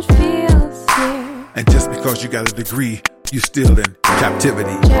how it feels here. And just because you got a degree, you're still in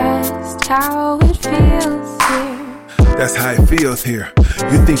captivity. Just how it feels here. That's how it feels here.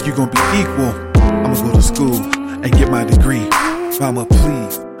 You think you're gonna be equal? I'm gonna go to school and get my degree. Mama,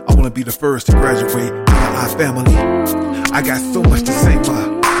 please, I wanna be the first to graduate out of our family. I got so much to say,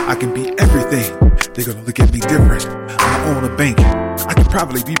 Ma. I can be everything. They're gonna look at me different. I own a bank. I could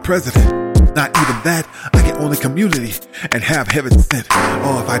probably be president. Not even that, I can own a community and have heaven sent.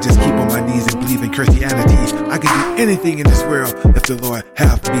 Oh, if I just keep on my knees and believe in Christianity, I can do anything in this world if the Lord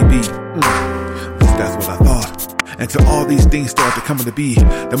have me be. At least that's what I thought. Until all these things start to come into be,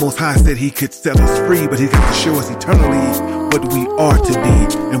 the Most High said He could set us free, but He's got to show us eternally what we are to be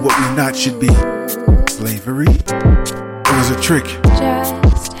and what we not should be. Slavery? It was a trick.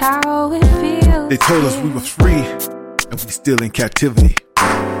 Just how it feels. They told us we were free, and we still in captivity.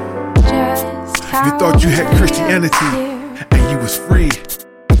 You thought you had Christianity, and you was free,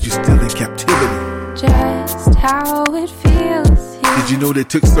 but you still in captivity. Just how it feels here. Did you know they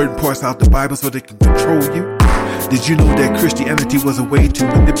took certain parts out the Bible so they can control you? Did you know that Christianity was a way to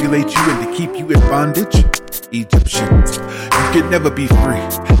manipulate you and to keep you in bondage? Egyptians, you could never be free,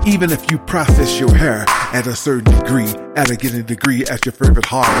 even if you process your hair at a certain degree, get a degree at your favorite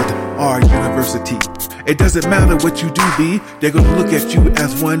Harvard or university. It doesn't matter what you do be, they're gonna look at you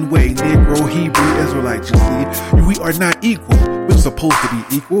as one way, Negro, Hebrew, Israelite, you see. We are not equal, we're supposed to be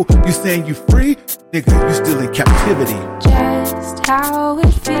equal. You saying you free? Nigga, you still in captivity. Just how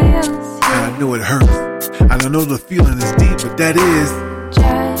it feels here. And I know it hurts, and I know the feeling is deep, but that is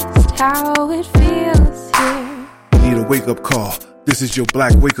just how it feels here. You need a wake-up call. This is your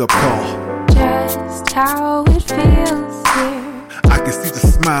black wake-up call. Just how it feels here. I can see the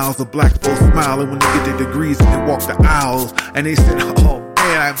smiles of black folks smiling when they get their degrees and they walk the aisles and they said, oh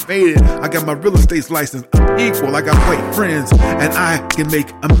man, I made it. I got my real estate license. I'm equal. I got white friends and I can make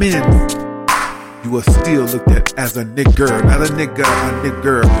amends. You are still looked at as a nigger, not a nigga, a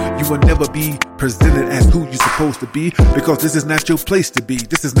nigger. You will never be presented as who you're supposed to be because this is not your place to be.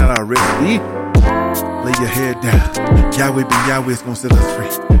 This is not our recipe. Lay your head down. Yahweh ben Yahweh is going to set us free.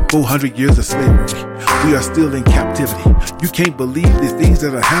 400 years of slavery. We are still in captivity. You can't believe the things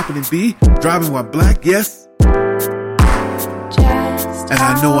that are happening, B. Driving while black, yes. And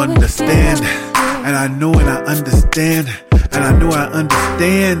I know I understand. And I know and I understand. And I know I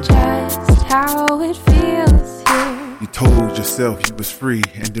understand. Just how it feels here. You told yourself you was free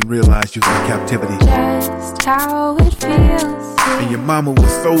and didn't realize you was in captivity. Just how it feels here. And your mama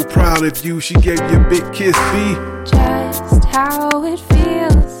was so proud of you, she gave you a big kiss, B. Just how it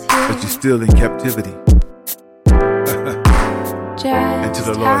feels here. But you're still in captivity. Until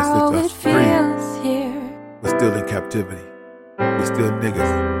the Lord sets us free, here. we're still in captivity. We're still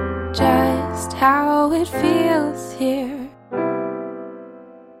niggas. Just how it feels here.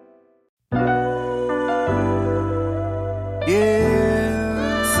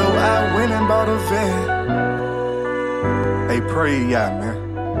 Yeah, so I went and bought a van. Hey, pray y'all, man.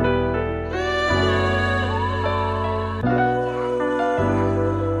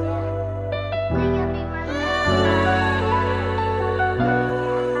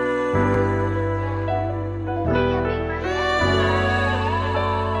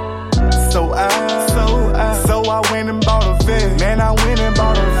 So I went and bought a vet. Man, I went and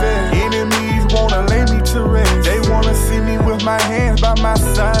bought a vet. Enemies wanna lay me to rest. They wanna see me with my hands by my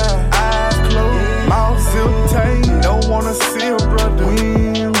side. Eyes closed, mouth zipped tight. Don't wanna see a brother. We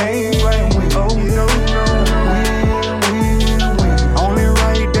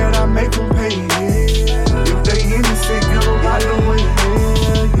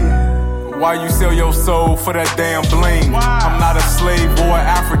Why you sell your soul for that damn bling? I'm not a slave or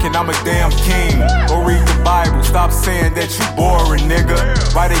African, I'm a damn king. Go read the Bible, stop saying that you boring, nigga.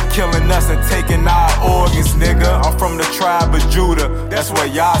 Why they killing us and taking our organs, nigga? I'm from the tribe of Judah, that's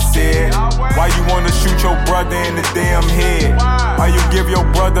what y'all said. Why you wanna shoot your brother in the damn head? Why you give your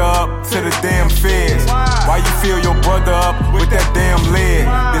brother up to the damn feds? Why you fill your brother up with that damn lead?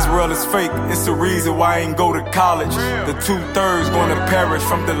 This world is fake, it's the reason why I ain't go to college. The 2/3 gonna perish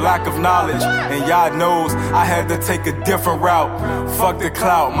from the lack of knowledge. And y'all knows I had to take a different route. Fuck the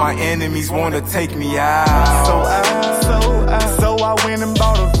clout, my enemies wanna take me out. So I went and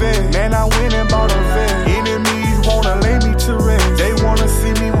bought a vet. Man, I went and bought a vet. Enemies wanna lay me to rest. They wanna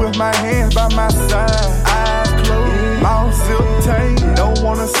see me with my hands by my side. Eyes closed, mouth zip tight. Don't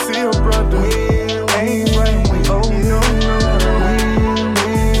wanna see a brother. Ain't right. Oh no, no,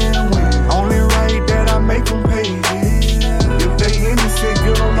 win. Only right that I make them pay. If they innocent,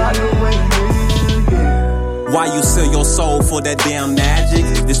 get them out the way. Why you sell your soul for that damn magic?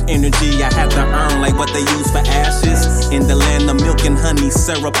 This energy I have to earn like what they use for ashes. In the land of milk and honey,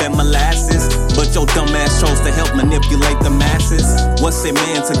 syrup and molasses. But your dumb ass chose to help manipulate the masses. What's a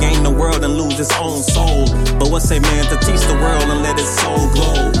man to gain the world and lose his own soul? But what's a man to teach the world and let his soul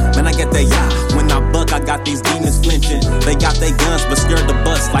glow? Man, I get that when I buck, I got these demons flinching. They got their guns but scared to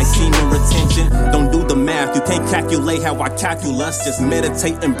bust like semen retention. Don't do the math, you can't calculate how I calculus. Just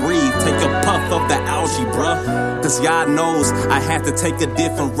meditate and breathe, take a puff of the algae, bruh. Cause y'all knows I had to take a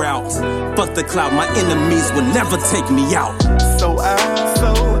different route. Fuck the clout, my enemies would never take me out. So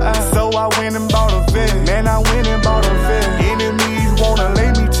I went and bought a vet. Man, I went and bought a vet. Enemies wanna lay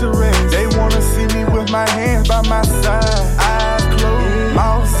me to rest. They wanna see me with my hands by my side. Eyes closed,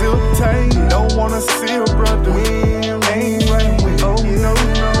 mouth zip tight. Don't wanna see a brother. Ain't right. Oh no,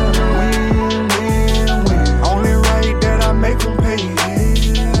 no, win. Only right that I make them pay.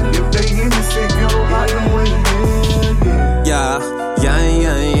 If they innocent, get them out the way. Yeah.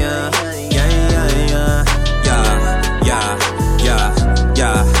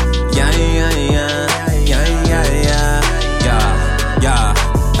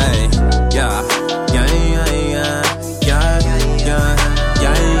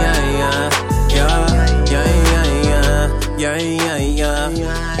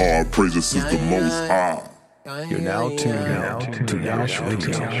 All praises to the Most High. You're now tuned to Yash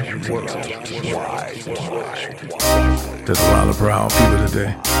Radio Worldwide. There's a lot of proud people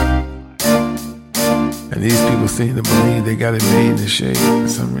today. And these people seem to believe they got it made in the shade for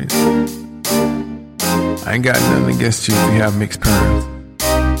some reason. I ain't got nothing against you if you have mixed parents.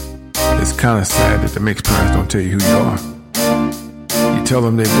 It's kind of sad that the mixed parents don't tell you who you are. You tell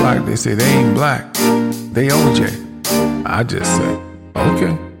them they black, they say they ain't black. They OJ. I just say,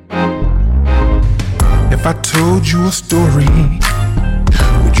 okay. If I told you a story,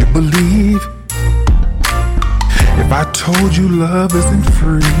 would you believe? If I told you love isn't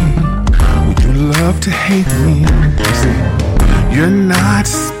free, would you love to hate me? See, you're not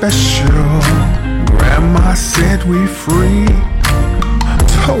special. Grandma said we're free.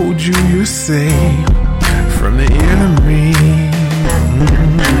 Told you you're safe from the enemy.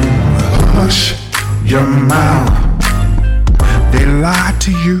 Hush your mouth. They lied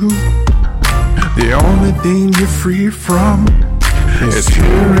to you. The only thing you're free from is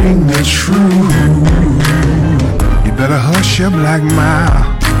hearing the truth. You better hush your black mouth.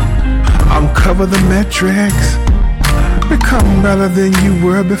 Uncover the metrics. Become better than you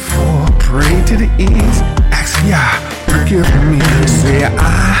were before. Pray to the east. Ask Yah, forgive me. Say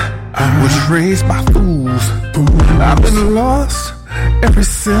I was raised by fools. I've been lost ever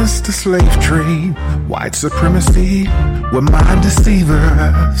since the slave trade. White supremacy were my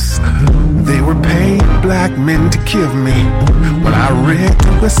deceivers. They were paid black men to kill me. When I read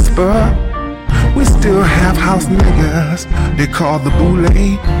the whisper, we still have house niggas. They call the boule.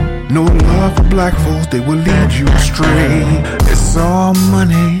 No love for black folks, they will lead you astray. It's all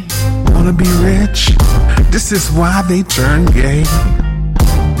money, wanna be rich. This is why they turn gay.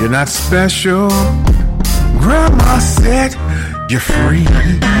 You're not special. Grandma said you're free.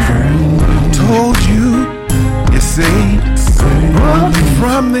 Told you you're safe. Run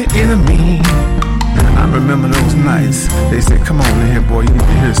from the enemy. I remember those nights. They said, come on in here, boy, you need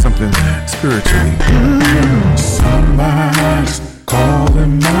to hear something spiritually. Somebody's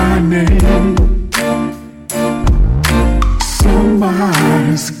calling my name.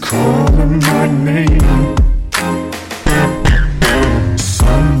 Somebody's calling my name.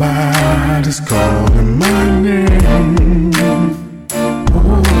 Somebody's calling my name.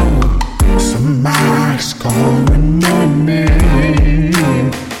 Oh, somebody's calling my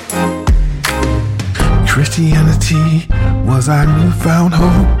name. Christianity was our newfound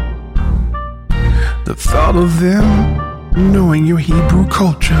hope. The thought of them knowing your Hebrew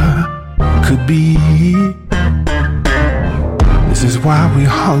culture could be. This is why we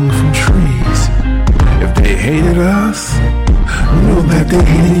hung from trees. If they hated us, know that they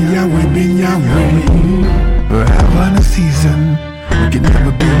hated Yahweh ben Yahweh. We're having a season, we can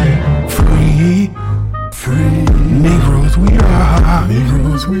never be free. Free Negroes we are.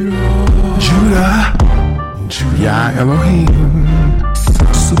 Negroes we are. Judah, Yah Elohim.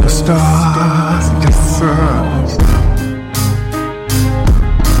 Superstars, yes sir.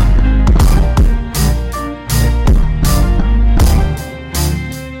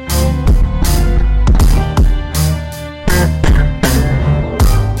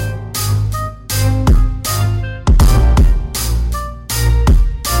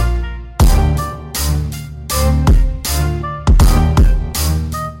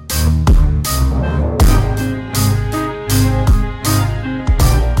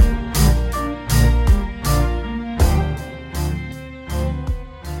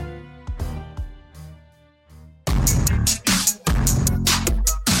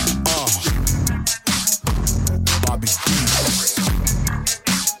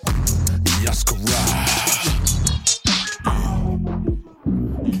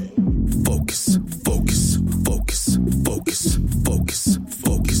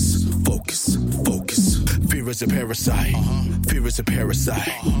 is a parasite. Fear is a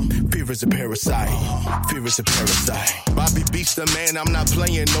parasite. Fear is a parasite. Fear is a parasite. Bobby Beast the man, I'm not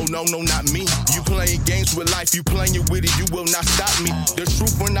playing. No, not me. You playing games with life, you playing with it, you will not stop me. The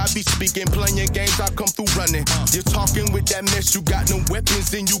truth when I be speaking, playing games, I come through running. You're talking with that mess, you got no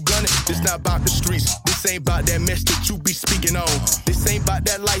weapons and you gunning. This not about the streets, this ain't about that mess that you be speaking on. This ain't about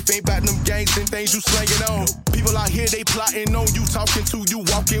that life, ain't about them gangs and things you slanging on. People out here, they plotting on you, talking to you,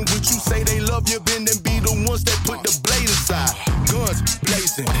 walking with you, say they love you, bend and be the ones that put the blade aside. Guns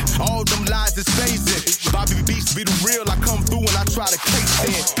blazing, all them lies is phasing. Bobby Beast be the real, I come through and I try to case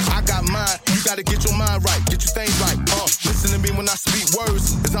in. I got mine, you gotta get your mind right, get your things right. Listen to me when I speak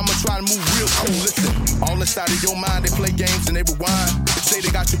words, cause I'ma try to move real cool. Listen, all inside of your mind, they play games and they rewind. They say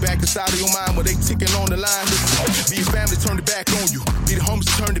they got your back inside of your mind, but they ticking on the line. Listen, be your family, turn it back on you. Be the homies,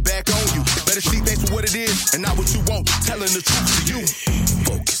 turn it back on you. Better see things for what it is and not what you want. Telling the truth to you.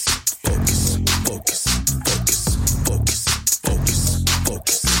 Focus, focus, focus, focus, focus, focus,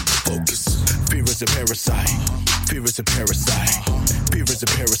 focus, focus. Fear is a parasite. Fear is a parasite. Fear is a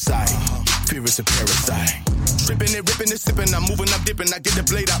parasite. Fear is a parasite. Tripping and ripping and sipping, I'm moving, I'm dipping, I get the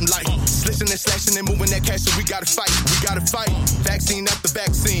blade out, I'm like slishing and slashing and moving that cash, so we gotta fight, vaccine after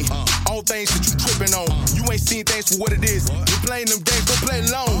vaccine, all things that you tripping on, you ain't seen things for what it is, you playing them games, don't play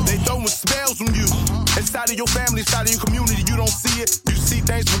alone, they throwing spells on you, inside of your family, inside of your community, you don't see it, you see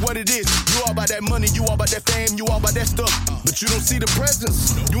things for what it is, you all about that money, you all about that fame, you all about that stuff, but you don't see the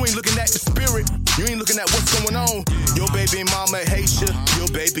presence, you ain't looking at the spirit, you ain't looking at what's going on, your baby mama hates you, your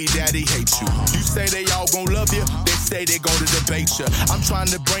baby daddy hates you, you say they all gon' love you, they say they gonna debate you. I'm trying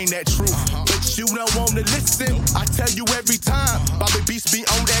to bring that truth, but you don't want to listen. I tell you every time, Bobby Beast be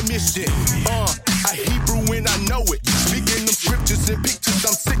on that mission. I Hebrew and I know it. Speaking them scriptures and pictures,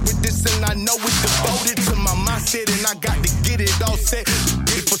 I'm sick with this and I know it's devoted to my mindset and I got to get it all set.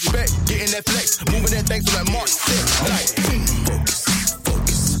 Get respect, getting that flex, moving that thing so that Mark said. Like, focus,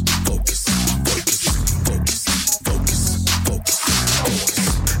 focus, focus, focus, focus, focus, focus, focus.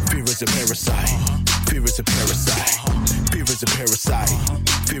 Fear is a parasite. Fear is a parasite. Fear is a parasite.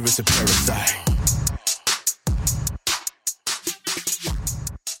 Fear is a parasite.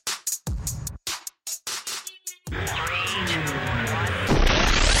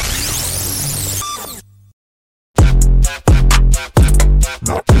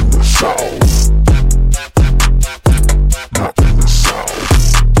 Not in the South. Not in the South.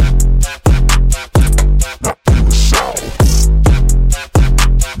 Not in the South.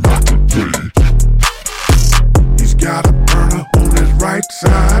 Not today. He's got a burner on his right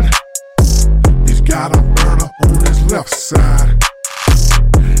side. He's got a burner on his left side.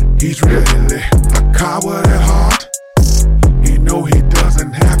 He's really a coward at heart. He know he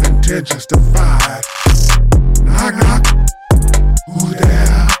doesn't have intentions to fight. Knock, knock. Who's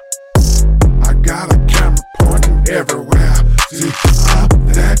there? I got a camera pointing everywhere. See, I'm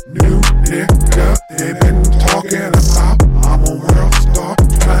that new nigga they've been talking about. I'm a world star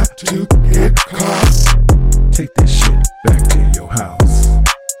trying to get caught. Take this shit back to your house.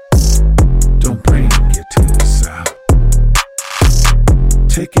 Don't bring it to the South.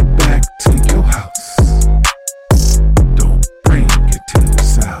 Take it back to your house. Don't bring it to the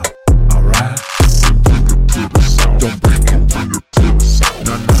South. Alright? Don't bring it to the South.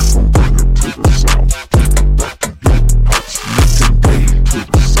 No, don't bring it to the South. Take it back to your house. Not today.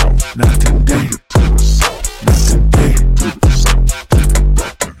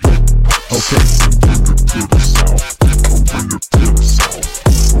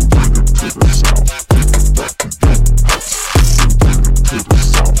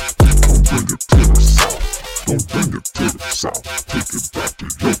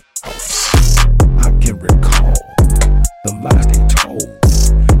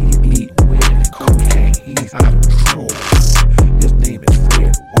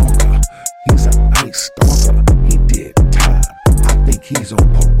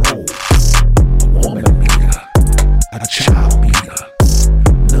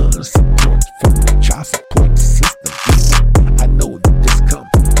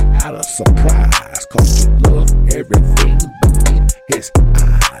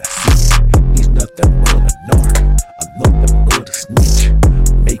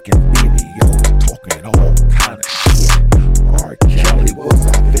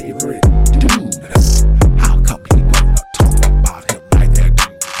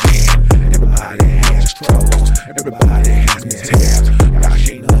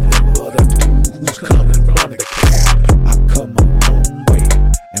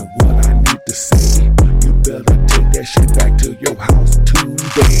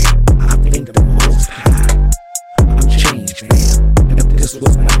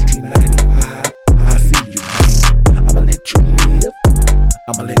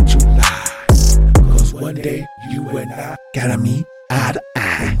 someday you and I gotta meet eye to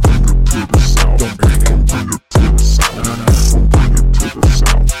eye. Don't bring it to the south. No, no. Don't bring it to the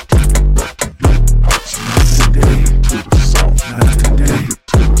south. Not today. To the south. Not today.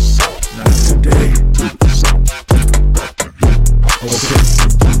 To the south. Not today. To the south. Okay.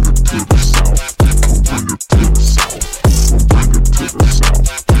 Bring it to the south. Bring it to the south. Bring it to the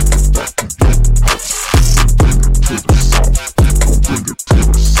south. Back to your house. Bring it to the south. Bring it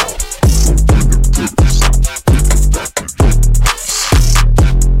to the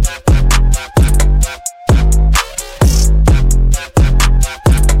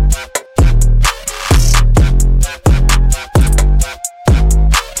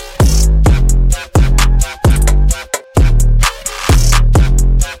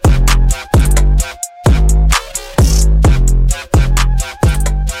Bring it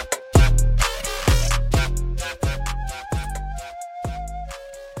to the south. Back to your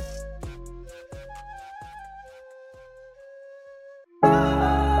house.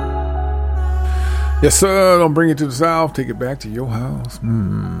 Yes, sir. Don't bring it to the south. Take it back to your house.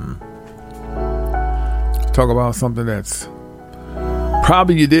 Talk about something that's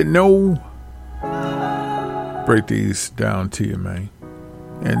probably you didn't know. Break these down to you, man.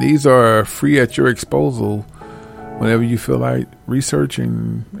 And these are free at your disposal whenever you feel like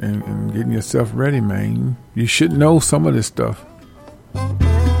researching and getting yourself ready, man. You should know some of this stuff.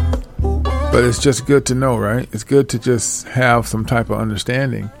 But it's just good to know, right? It's good to just have some type of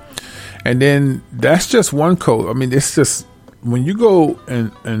understanding. And then that's just one code. I mean, it's just when you go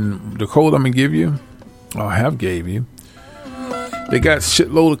and the code I'm going to give you, or have gave you, they got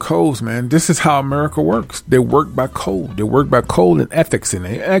shitload of codes, man. This is how America works. They work by code. They work by code and ethics. And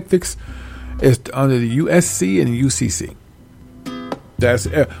the ethics is under the USC and the UCC. That's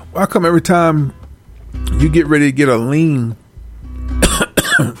how come every time you get ready to get a lien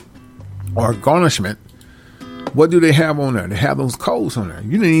or a garnishment, what do they have on there? They have those codes on there.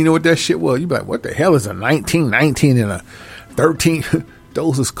 You didn't even know what that shit was. You be like, what the hell is a 1919 and a 13?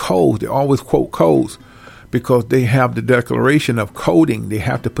 Those is codes. They always quote codes because they have the declaration of coding. They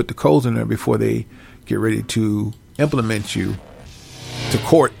have to put the codes in there before they get ready to implement you to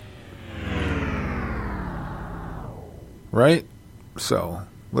court. Right? So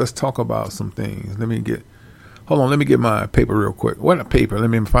let's talk about some things. Let me get my paper real quick. What a paper? Let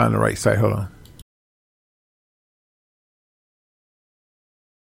me find the right site. Hold on.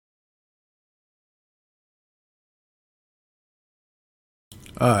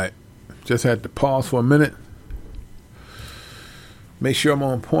 All right, just had to pause for a minute. Make sure I'm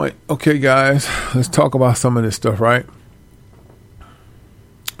on point. Okay, guys, let's talk about some of this stuff, right?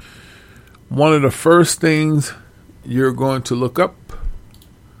 One of the first things you're going to look up,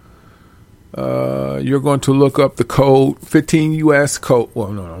 the code 15 US code.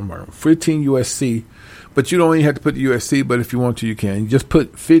 Well, no, 15 USC, but you don't even have to put the USC, but if you want to, you can. You just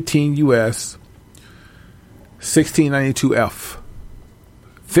put 15 US 1692F.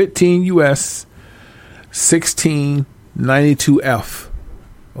 15 US 1692F.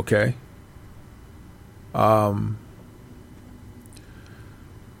 Okay. We're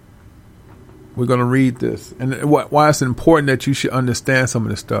going to read this. And why it's important that you should understand some of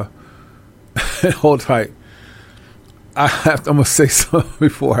this stuff. Hold tight. I'm going to say something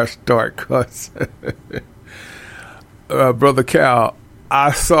before I start, because Brother Cal,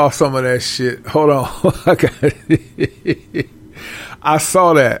 I saw some of that shit. Hold on. I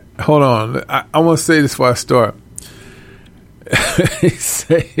saw that. Hold on. I want to say this before I start. He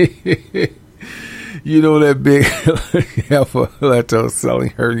say, you know that big Alpha selling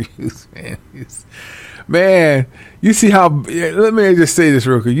her news, man. Man, you see how, let me just say this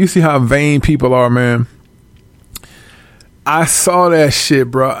real quick. You see how vain people are, man. I saw that shit,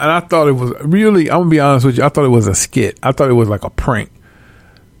 bro, and I thought it was really, I'm going to be honest with you, I thought it was a skit. I thought it was like a prank.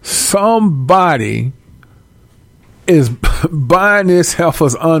 Somebody is buying this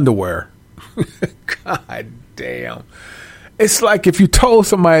heifer's underwear. God damn. It's like if you told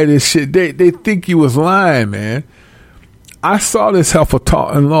somebody this shit, they think you was lying, man. I saw this heifer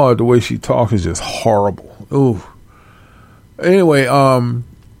talk, and Lord, the way she talks is just horrible. Ooh. Anyway,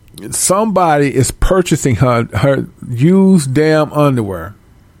 somebody is purchasing her used damn underwear.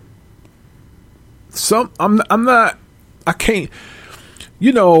 I can't,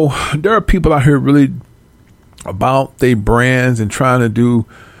 you know, there are people out here really about their brands and trying to do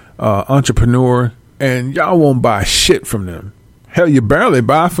entrepreneur, and y'all won't buy shit from them. Hell, you barely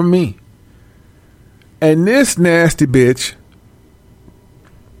buy from me. And this nasty bitch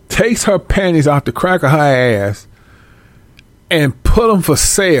takes her panties out the crack of her ass and put them for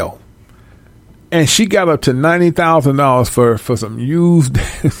sale. And she got up to $90,000 for some used.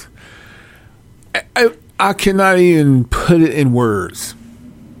 I cannot even put it in words.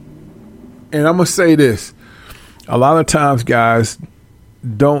 And I'm going to say this. A lot of times, guys,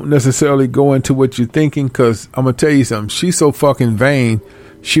 don't necessarily go into what you're thinking, because I'm going to tell you something. She's so fucking vain,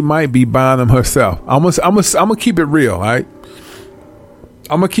 she might be buying them herself. I'm gonna keep it real, all right?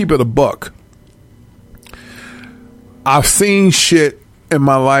 I'm going to keep it a buck. I've seen shit in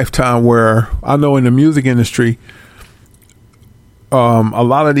my lifetime where I know in the music industry, a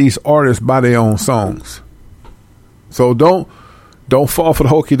lot of these artists buy their own songs. So don't fall for the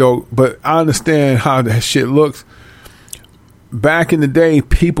hokey doke, but I understand how that shit looks. Back in the day,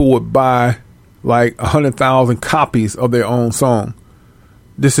 people would buy like 100,000 copies of their own song.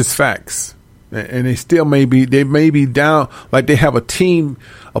 This is facts. And they still may be down, like they have a team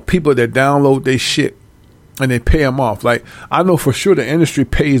of people that download their shit and they pay them off. Like, I know for sure the industry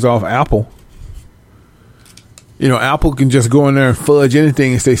pays off Apple. You know, Apple can just go in there and fudge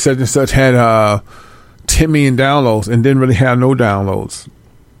anything and say such and such had 10 million downloads and didn't really have no downloads.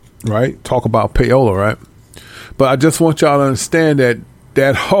 Right? Talk about payola, right? But I just want y'all to understand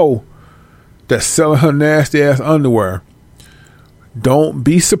that hoe that's selling her nasty ass underwear, don't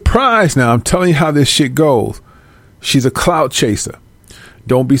be surprised now. I'm telling you how this shit goes. She's a clout chaser.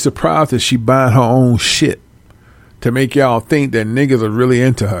 Don't be surprised that she buying her own shit to make y'all think that niggas are really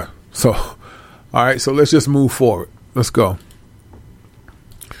into her. So, all right, so let's just move forward. Let's go.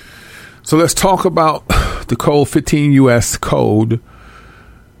 So let's talk about the code 15 U.S. code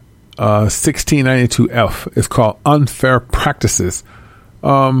 1692F. It's called unfair practices.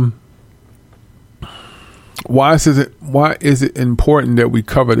 Why is it important that we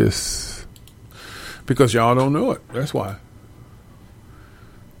cover this? Because y'all don't know it. That's why.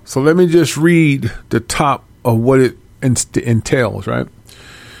 So let me just read the top of what it entails, right?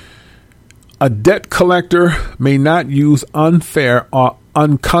 A debt collector may not use unfair or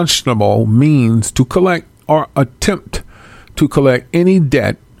unconscionable means to collect or attempt to collect any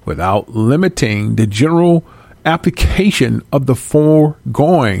debt without limiting the general application of the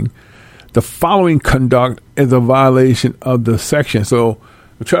foregoing. The following conduct is a violation of the section. So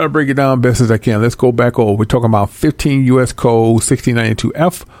I'll try to break it down best as I can. Let's go back over. We're talking about 15 U.S. Code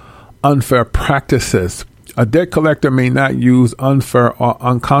 1692F, unfair practices. A debt collector may not use unfair or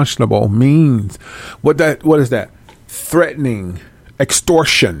unconscionable means. What is that? Threatening,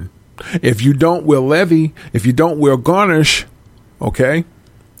 extortion. If you don't, we'll levy. If you don't, we'll garnish. Okay?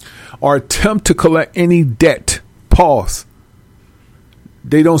 Or attempt to collect any debt. Pause.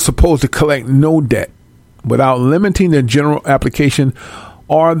 They don't suppose to collect no debt without limiting the general application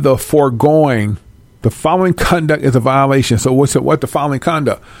or the foregoing. The following conduct is a violation. So what's the following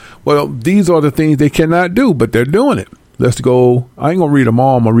conduct? Well, these are the things they cannot do, but they're doing it. Let's go. I ain't going to read them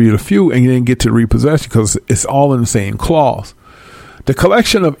all. I'm going to read a few and then get to the repossession because it's all in the same clause. The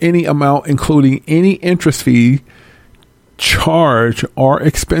collection of any amount, including any interest fee, charge, or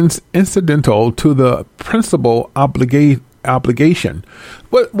expense incidental to the principal obligation.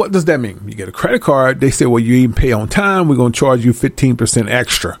 What does that mean? You get a credit card. They say, well, you even pay on time. We're going to charge you 15%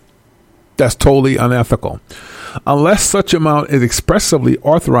 extra. That's totally unethical. Unless such amount is expressly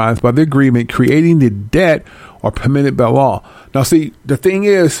authorized by the agreement creating the debt or permitted by law. Now, see, the thing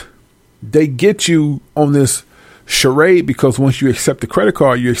is, they get you on this charade because once you accept the credit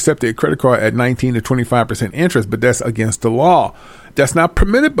card, you accept the credit card at 19 to 25% interest, but that's against the law. That's not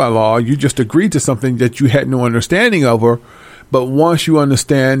permitted by law. You just agreed to something that you had no understanding over. But once you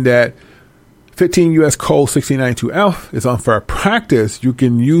understand that 15 U.S. Code 1692F is unfair practice, you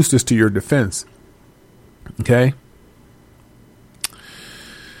can use this to your defense. Okay?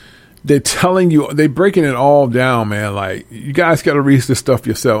 They're telling you, they're breaking it all down, man. Like, you guys got to read this stuff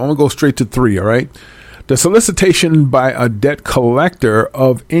yourself. I'm going to go straight to 3, all right? The solicitation by a debt collector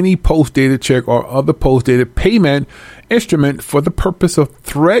of any post-dated check or other post-dated payment instrument for the purpose of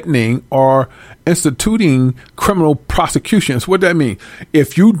threatening or instituting criminal prosecutions. What that mean?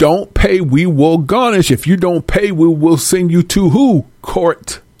 If you don't pay, we will garnish. If you don't pay, we will send you to who?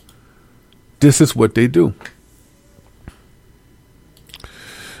 Court. This is what they do.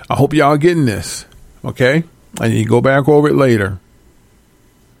 I hope y'all getting this. Okay? And you go back over it later.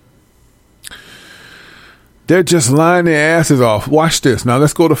 They're just lying their asses off. Watch this. Now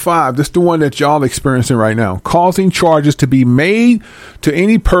let's go to 5. This is the one that y'all experiencing right now. Causing charges to be made to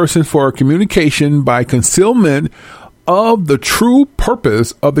any person for a communication by concealment of the true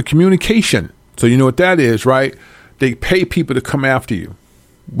purpose of the communication. So you know what that is, right? They pay people to come after you,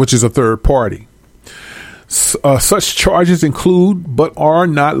 which is a third party. Such charges include, but are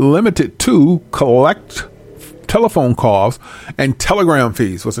not limited to, collect telephone calls and telegram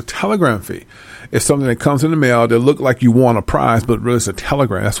fees. What's a telegram fee? It's something that comes in the mail that look like you want a prize, but really it's a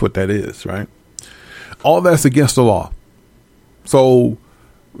telegram. That's what that is, right? All that's against the law. So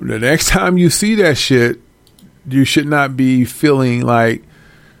the next time you see that shit, you should not be feeling like,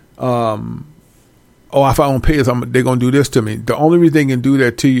 if I don't pay this, they're going to do this to me. The only reason they can do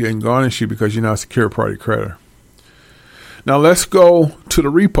that to you and garnish you because you're not a secured party creditor. Now let's go to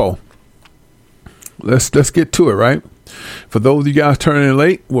the repo. Let's get to it, right? For those of you guys turning in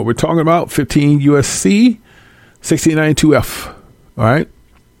late, what we're talking about, 15 USC 1692F. All right.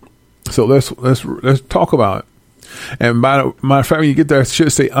 So let's talk about it. And by the matter of fact, when you get there, it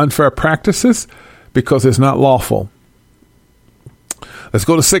should say unfair practices because it's not lawful. Let's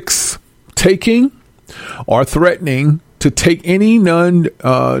go to 6. Taking or threatening to take any non-judicial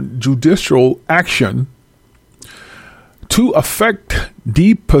action to affect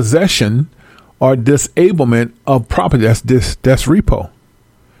depossession or disablement of property. That's repo.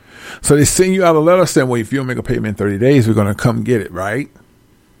 So they send you out a letter saying, well, if you don't make a payment in 30 days, we're going to come get it, right?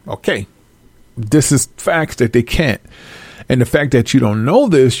 Okay. This is facts that they can't. And the fact that you don't know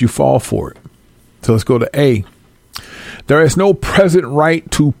this, you fall for it. So let's go to A. There is no present right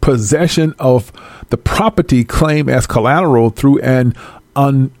to possession of the property claimed as collateral through an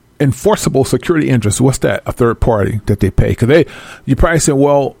unenforceable security interest. What's that? A third party that they pay. Because you probably say,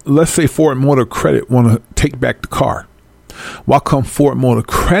 well, let's say Ford Motor Credit want to take back the car. Why come Ford Motor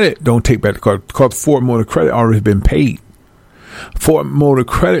Credit don't take back the car? Because Ford Motor Credit already been paid. Ford Motor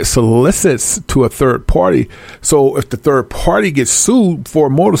Credit solicits to a third party. So if the third party gets sued,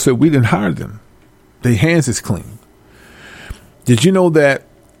 Ford Motor said, we didn't hire them. Their hands is clean. Did you know that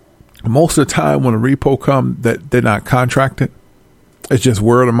most of the time when a repo comes, that they're not contracted? It's just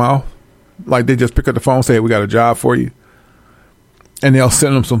word of mouth. Like they just pick up the phone and say, hey, we got a job for you. And they'll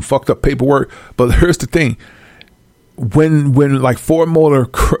send them some fucked up paperwork. But here's the thing. When like Ford Motor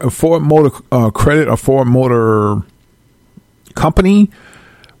Credit or Ford Motor Company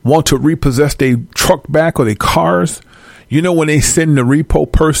want to repossess their truck back or their cars, you know when they send the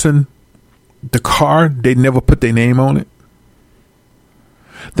repo person the car, they never put their name on it.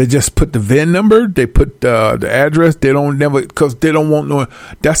 They just put the VIN number. They put the address. They don't never because they don't want no.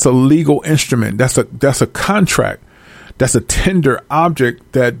 That's a legal instrument. That's a contract. That's a tender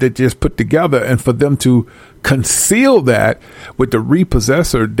object that they just put together. And for them to conceal that with the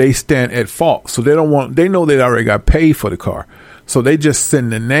repossessor, they stand at fault. So they don't want. They know they already got paid for the car. So they just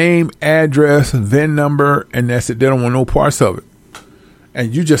send the name, address, VIN number, and that's it. They don't want no parts of it.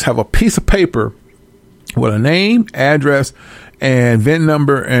 And you just have a piece of paper with a name, address, and VIN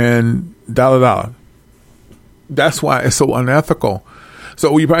number and $. That's why it's so unethical.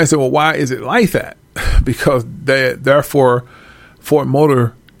 So you probably say, well, why is it like that? Because therefore Ford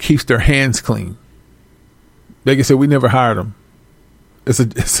Motor keeps their hands clean. They can say, we never hired them. It's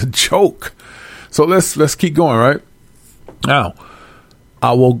a joke. So let's keep going, right? Now,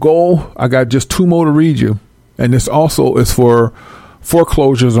 I will go. I got just 2 more to read you. And this also is for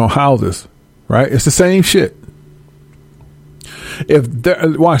foreclosures on houses, right? It's the same shit.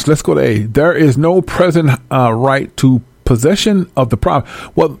 Let's go to A. There is no present right to possession of the property.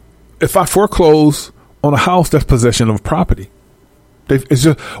 Well, if I foreclose on a house, that's possession of property. It's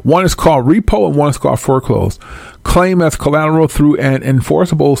just one is called repo and one is called foreclose. Claim as collateral through an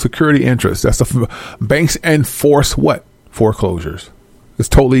enforceable security interest. That's the banks enforce what? Foreclosures. It's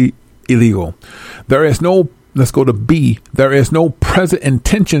totally illegal. There is no. Let's go to B. There is no present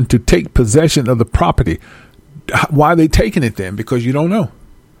intention to take possession of the property. Why are they taking it then? Because you don't know.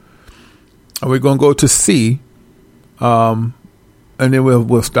 And we're going to go to C, and then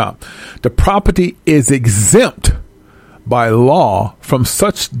we'll stop. The property is exempt by law from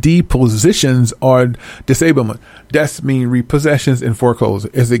such depositions or disablement. That's mean repossessions and foreclosure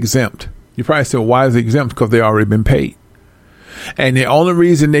is exempt. You probably say, well, why is it exempt? Because they already been paid. And the only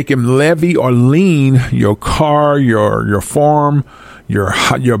reason they can levy or lien your car, your farm,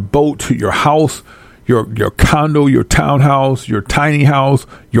 your boat, your house, your condo, your townhouse, your tiny house,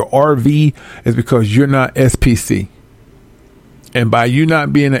 your RV is because you're not SPC. And by you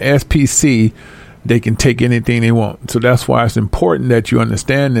not being an SPC, they can take anything they want. So that's why it's important that you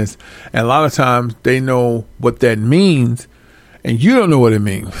understand this. And a lot of times they know what that means, and you don't know what it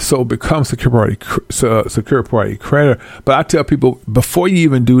means. So become secure party creditor. But I tell people, before you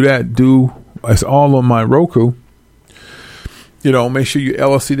even do that, it's all on my Roku. You know, make sure you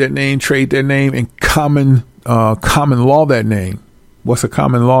LLC that name, trade that name, and common law that name. What's a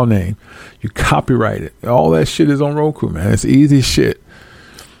common law name? You copyright it. All that shit is on Roku, man. It's easy shit.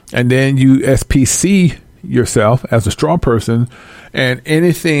 And then you SPC yourself as a straw person, and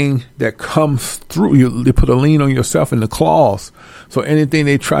anything that comes through, they put a lien on yourself in the clause. So anything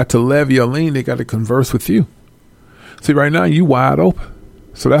they try to levy a lien, they got to converse with you. See, right now you wide open.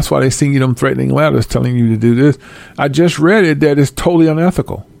 So that's why they send you them threatening letters telling you to do this. I just read it that it's totally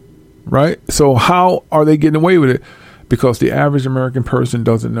unethical, right? So how are they getting away with it? Because the average American person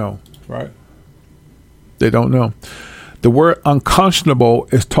doesn't know, right? They don't know. The word unconscionable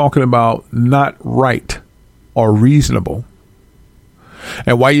is talking about not right or reasonable.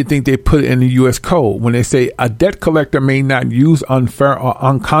 And why you think they put it in the U.S. Code when they say a debt collector may not use unfair or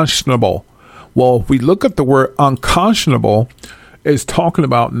unconscionable? Well, if we look at the word unconscionable, it's talking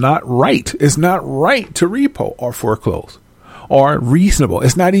about not right. It's not right to repo or foreclose or reasonable.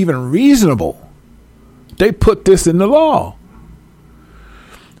 It's not even reasonable. They put this in the law.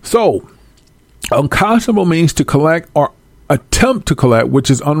 So unconscionable means to collect or attempt to collect, which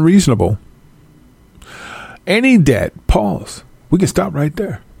is unreasonable. Any debt, pause. We can stop right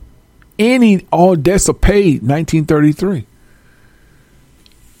there. All debts are paid, 1933.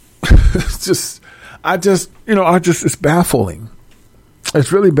 It's baffling.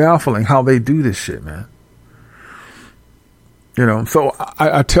 It's really baffling how they do this shit, man. So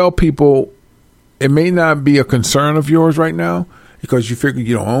I tell people it may not be a concern of yours right now because you figure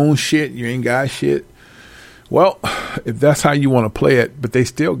you don't own shit, you ain't got shit. Well, if that's how you want to play it, but they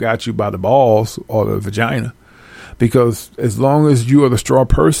still got you by the balls or the vagina. Because as long as you are the straw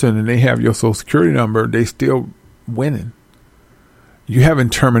person and they have your social security number, they still winning. You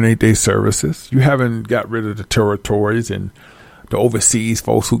haven't terminated their services. You haven't got rid of the territories and the overseas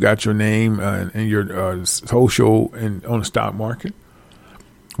folks who got your name and your social and on the stock market.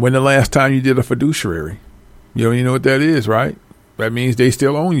 When the last time you did a fiduciary? You know what that is, right? That means they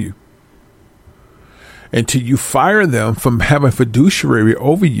still own you. Until you fire them from having fiduciary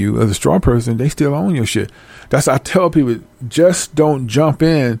over you as a straw person, they still own your shit. That's I tell people, just don't jump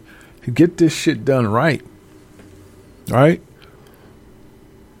in to get this shit done right. Right?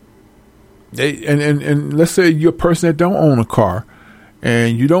 And let's say you're a person that don't own a car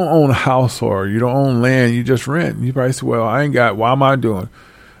and you don't own a house or you don't own land, you just rent. You probably say, well, why am I doing?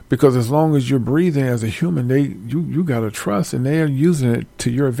 Because as long as you're breathing as a human, you got to trust and they are using it to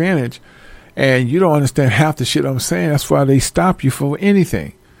your advantage. And you don't understand half the shit I'm saying. That's why they stop you for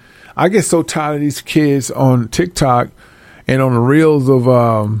anything. I get so tired of these kids on TikTok and on the reels of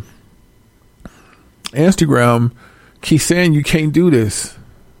Instagram keep saying you can't do this.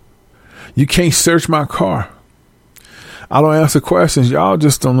 You can't search my car. I don't answer questions. Y'all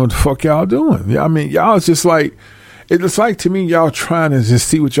just don't know what the fuck y'all doing. I mean, y'all just like, it's like to me, y'all trying to just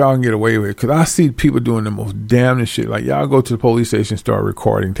see what y'all can get away with. Because I see people doing the most damnest shit. Like y'all go to the police station, start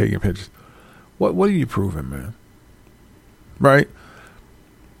recording, taking pictures. What are you proving, man? Right?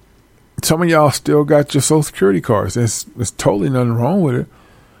 Some of y'all still got your Social Security cards. There's totally nothing wrong with it.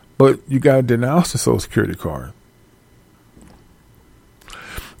 But you got to denounce the Social Security card.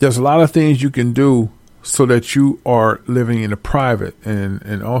 There's a lot of things you can do so that you are living in the private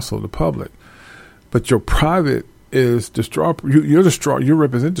and also the public. But your private is the straw. You're the straw. You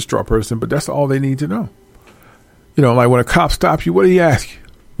represent the straw person, but that's all they need to know. Like when a cop stops you, what do you ask you?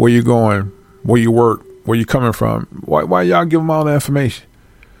 Where you going? Where you work, where you coming from. Why y'all give them all the information?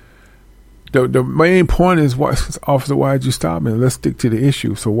 The main point is, officer, why did you stop me? Let's stick to the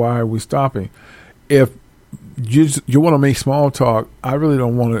issue. So why are we stopping? If you want to make small talk, I really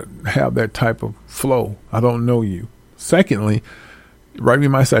don't want to have that type of flow. I don't know you. Secondly, write me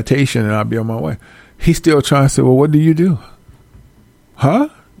my citation and I'll be on my way. He's still trying to say, well, what do you do? Huh?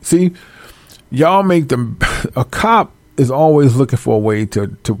 See, y'all make them, a cop is always looking for a way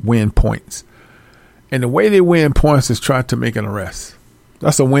to win points. And the way they win points is try to make an arrest.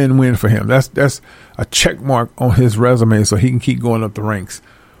 That's a win-win for him. That's a check mark on his resume so he can keep going up the ranks.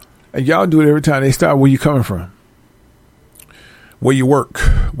 And y'all do it every time they stop. Where you coming from? Where you work?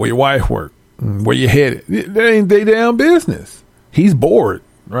 Where your wife work? Where you headed? That ain't their damn business. He's bored,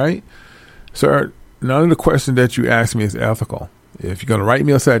 right? Sir, none of the questions that you ask me is ethical. If you're going to write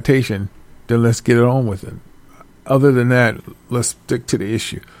me a citation, then let's get it on with it. Other than that, let's stick to the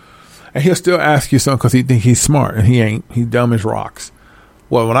issue. And he'll still ask you something because he think he's smart, and he ain't. He's dumb as rocks.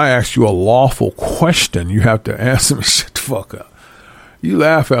 Well, when I ask you a lawful question, you have to answer me, shut the fuck up. You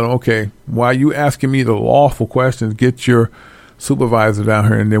laugh at him. Okay, while you asking me the lawful questions, get your supervisor down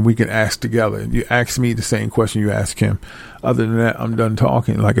here, and then we can ask together. You ask me the same question you ask him. Other than that, I'm done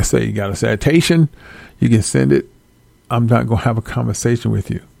talking. Like I say, you got a citation, you can send it. I'm not going to have a conversation with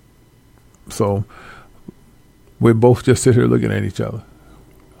you. So we both just sit here looking at each other.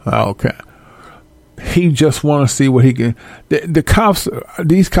 Okay. He just want to see what he can. The cops,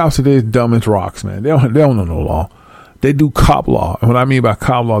 these cops today is dumb as rocks, man. They don't know no law. They do cop law. And what I mean by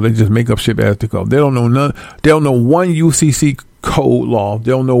cop law, they just make up shit as they go. They don't know none. They don't know one UCC code law.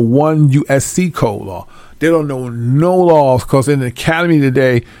 They don't know one USC code law. They don't know no laws because in the academy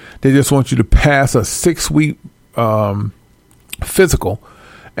today, they just want you to pass a 6-week physical,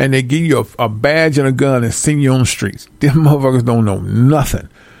 and they give you a badge and a gun and send you on the streets. Them motherfuckers don't know nothing.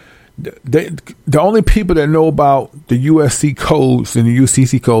 The only people that know about the USC codes and the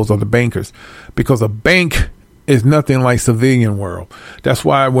UCC codes are the bankers, because a bank is nothing like civilian world. That's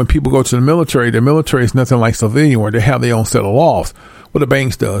why when people go to the military is nothing like civilian world. They have their own set of laws. Well, the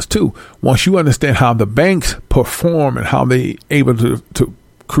banks does too. Once you understand how the banks perform and how they able to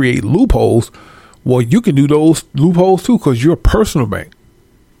create loopholes, well, you can do those loopholes too, because you're a personal bank.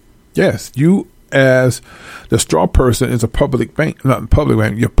 Yes, you as the straw person is a public bank, not a public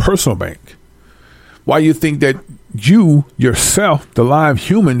bank, your personal bank. Why you think that you yourself, the live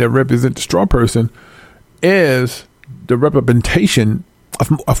human that represents the straw person, is the representation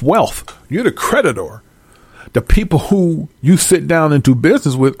of wealth? You're the creditor. The people who you sit down and do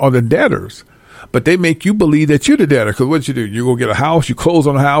business with are the debtors. But they make you believe that you're the debtor. Because what you do, you go get a house, you close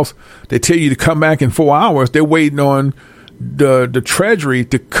on a house, they tell you to come back in 4 hours. They're waiting on the treasury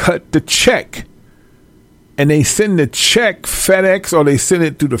to cut the check. And they send the check FedEx, or they send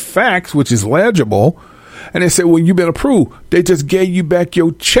it through the fax, which is legible. And they say, well, you've been approved. They just gave you back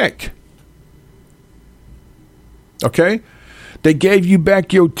your check. Okay? They gave you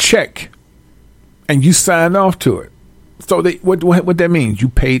back your check. And you signed off to it. So what that means? You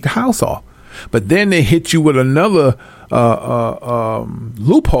paid the house off. But then they hit you with another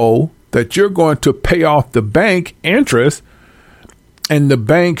loophole that you're going to pay off the bank interest and the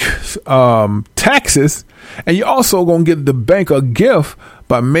bank taxes, and you're also going to give the bank a gift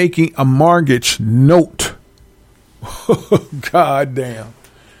by making a mortgage note. God damn.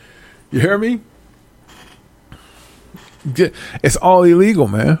 You hear me? It's all illegal,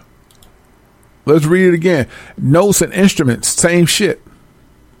 man. Let's read it again. Notes and instruments, same shit.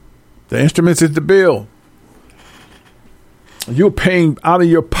 The instruments is the bill. You're paying out of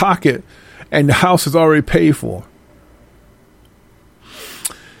your pocket, and the house is already paid for.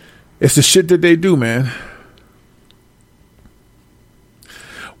 It's the shit that they do, man.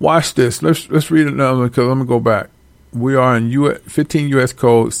 Watch this. Let's read another, because I'm going to go back. We are in 15 U.S.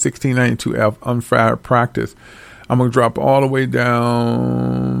 Code 1692F, unfair practice. I'm going to drop all the way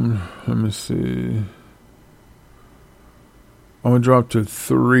down. Let me see. I'm going to drop to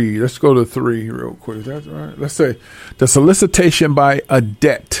 3. Let's go to 3 real quick. That's right. Let's say the solicitation by a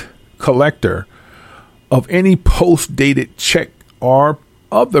debt collector of any post-dated check or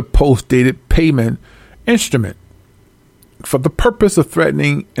other post-dated payment instrument for the purpose of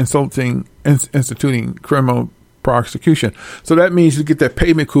threatening, insulting, instituting criminal prosecution. So that means you get that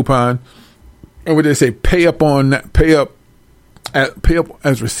payment coupon, and what they say, pay up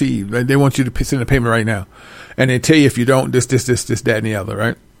as received. Like, they want you to send a payment right now, and they tell you if you don't, this, that, and the other.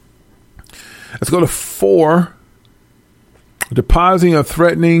 Right? Let's go to 4. Depositing or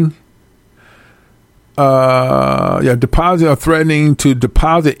threatening. Depositing or threatening to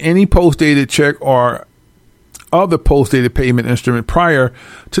deposit any post-dated check or other post-dated payment instrument prior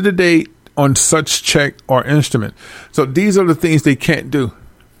to the date on such check or instrument. So these are the things they can't do.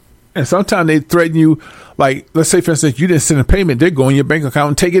 And sometimes they threaten you, like, let's say, for instance, you didn't send a payment, they go in your bank account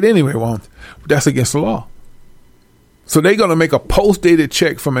and take it anyway. Well, that's against the law. So they're going to make a post-dated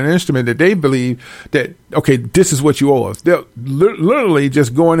check from an instrument that they believe that, okay, this is what you owe us. They'll literally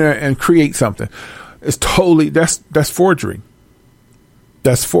just go in there and create something. It's totally, that's forgery.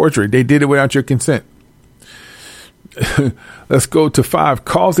 That's forgery. They did it without your consent. Let's go to 5.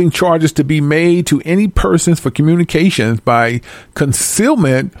 Causing charges to be made to any persons for communications by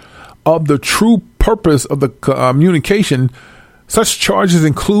concealment of the true purpose of the communication. Such charges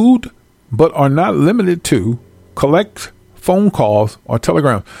include, but are not limited to, collect phone calls or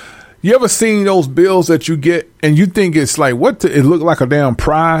telegrams. You ever seen those bills that you get and you think it's like, it look like a damn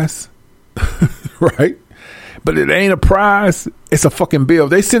prize? Right? But it ain't a prize. It's a fucking bill.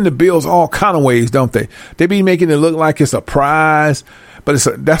 They send the bills all kind of ways, don't they? They be making it look like it's a prize, but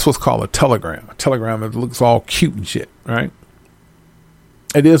that's what's called a telegram. A telegram, it looks all cute and shit, right?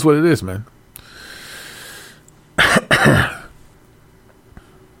 It is what it is, man.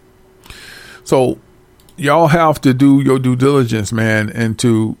 So y'all have to do your due diligence, man, and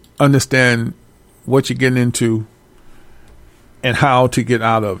to understand what you're getting into and how to get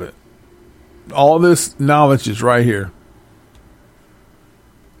out of it. All this knowledge is right here.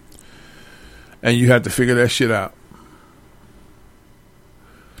 And you have to figure that shit out.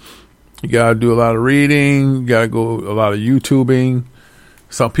 You got to do a lot of reading. You got to go a lot of YouTubing.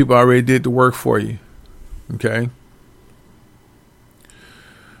 Some people already did the work for you. Okay?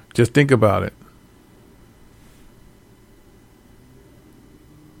 Just think about it.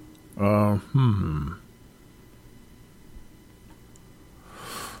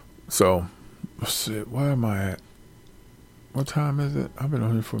 So, shit, where am I at? What time is it? I've been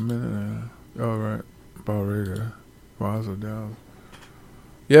on here for a minute now. All right. About ready to rise or down.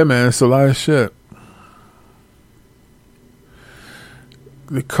 Yeah, man, it's a lot of shit.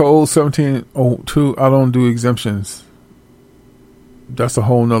 The code 1702, I don't do exemptions. That's a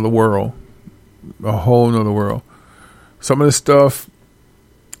whole nother world. A whole nother world. Some of this stuff,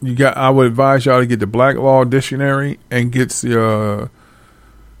 I would advise y'all to get the Black Law Dictionary and get a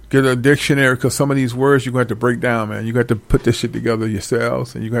dictionary, because some of these words you're going to have to break down, man. You got to put this shit together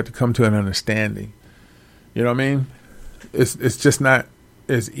yourselves, and you got to come to an understanding. You know what I mean? It's just not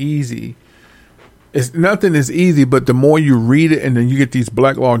as easy. Nothing is easy, but the more you read it and then you get these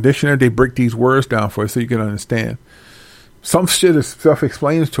Black Law Dictionary, they break these words down for you so you can understand. Some shit is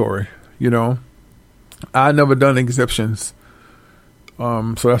self-explanatory, you know. I never done exemptions.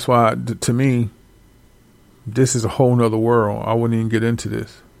 So that's why, to me, this is a whole nother world. I wouldn't even get into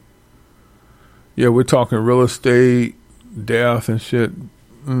this. Yeah, we're talking real estate, death and shit.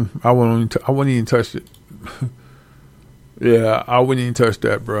 I wouldn't even touch it. Yeah, I wouldn't even touch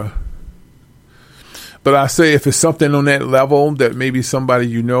that, bro. But I say if it's something on that level that maybe somebody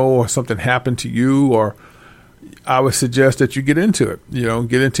you know or something happened to you, or I would suggest that you get into it. You know,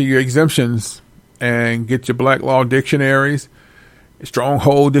 get into your exemptions and get your Black Law dictionaries,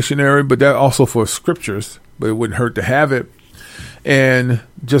 Stronghold Dictionary, but that also for scriptures, but it wouldn't hurt to have it. And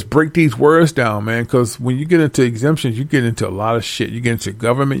just break these words down, man, because when you get into exemptions, you get into a lot of shit. You get into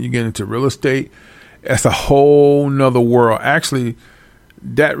government, you get into real estate. That's a whole nother world. Actually,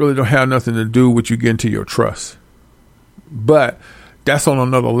 that really don't have nothing to do with you getting to your trust. But that's on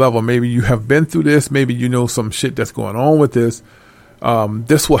another level. Maybe you have been through this. Maybe you know some shit that's going on with this.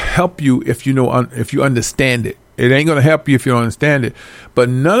 This will help you if you know, if you understand it. It ain't going to help you if you don't understand it. But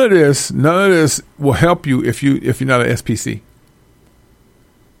none of this will help you if you're not an SPC.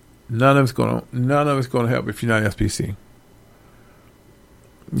 None of it's going to help if you're not an SPC.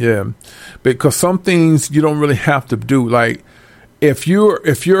 Yeah, because some things you don't really have to do. Like if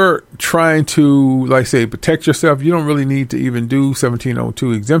you're trying to, like, say, protect yourself, you don't really need to even do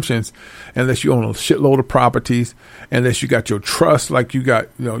 1702 exemptions unless you own a shitload of properties, unless you got your trust, like you got,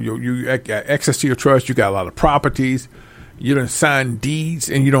 you got access to your trust, you got a lot of properties, you done signed deeds,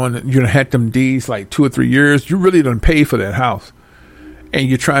 and you done had them deeds like 2 or 3 years. You really done pay for that house, and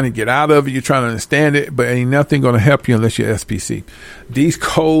you're trying to get out of it, you're trying to understand it, but ain't nothing going to help you unless you're SPC. These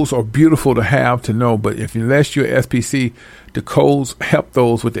codes are beautiful to have, to know, but unless you're SPC, the codes help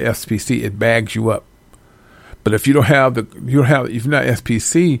those with the SPC. It bags you up. But if you don't have if you're not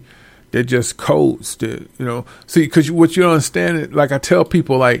SPC, they're just codes. See, because what you don't understand, it, like I tell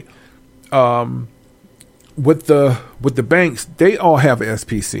people, like with the banks, they all have an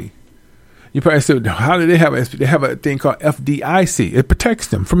SPC. You probably said, how do they have an SPC? They have a thing called FDIC. It protects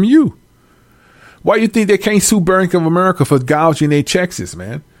them from you. Why do you think they can't sue Bank of America for gouging their checks,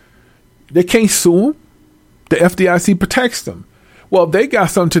 man? They can't sue them. The FDIC protects them. Well, if they got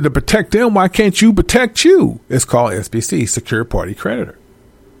something to protect them, why can't you protect you? It's called SPC, Secure Party Creditor.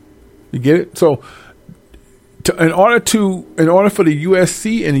 You get it? So, in order for the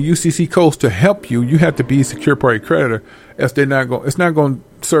USC and the UCC codes to help you, you have to be a Secure Party Creditor. Else it's not going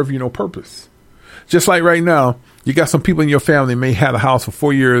to serve you no purpose. Just like right now, you got some people in your family may have a house for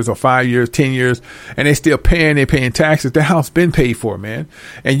 4 years or 5 years, 10 years, and they're paying taxes. Their house been paid for, man.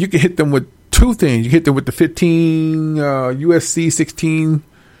 And you can hit them with two things. You hit them with the 15 USC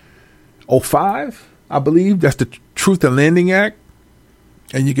 1605, I believe. That's the Truth in Lending Act.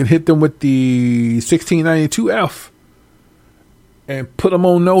 And you can hit them with the 1692F and put them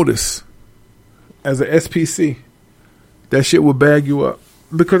on notice as an SPC. That shit will bag you up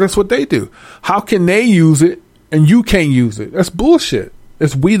because that's what they do. How can they use it and you can't use it? That's bullshit.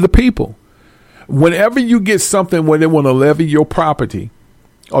 It's we the people. Whenever you get something where they want to levy your property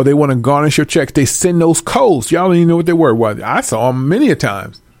or they want to garnish your checks, they send those codes. Y'all don't even know what they were. Well, I saw them many a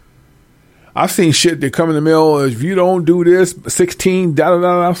times. I've seen shit that come in the mail. If you don't do this, 16,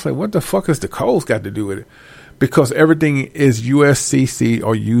 I was like, what the fuck has the codes got to do with it? Because everything is USCC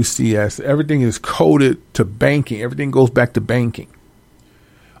or UCS. Everything is coded to banking. Everything goes back to banking.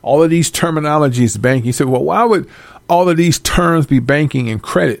 All of these terminologies, banking. You say, well, why would all of these terms be banking and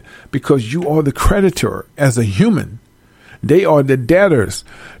credit? Because you are the creditor as a human. They are the debtors.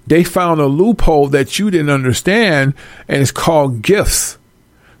 They found a loophole that you didn't understand, and it's called gifts.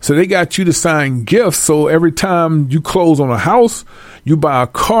 So they got you to sign gifts. So every time you close on a house, you buy a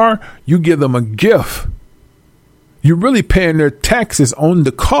car, you give them a gift. You're really paying their taxes on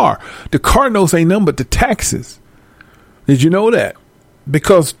the car. The car knows ain't nothing but the taxes. Did you know that?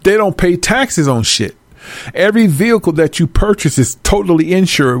 Because they don't pay taxes on shit. Every vehicle that you purchase is totally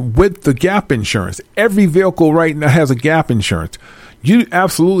insured with the gap insurance. Every vehicle right now has a gap insurance. You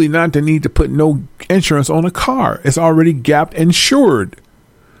absolutely not to need to put no insurance on a car. It's already gap insured.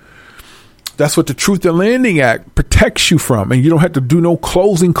 That's what the Truth in Lending Act protects you from. And you don't have to do no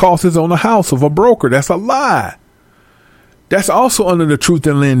closing costs on the house of a broker. That's a lie. That's also under the Truth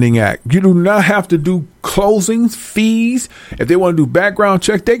in Lending Act. You do not have to do closings, fees. If they want to do background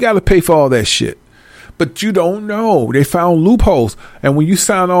check, they got to pay for all that shit. But you don't know. They found loopholes. And when you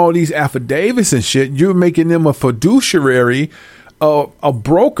sign all these affidavits and shit, you're making them a fiduciary, a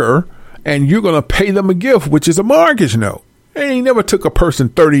broker, and you're going to pay them a gift, which is a mortgage note. It ain't never took a person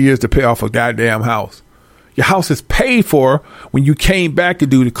 30 years to pay off a goddamn house. Your house is paid for when you came back to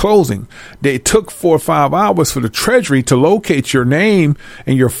do the closing. They took 4 or 5 hours for the Treasury to locate your name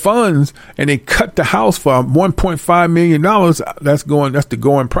and your funds, and they cut the house for $1.5 million. That's the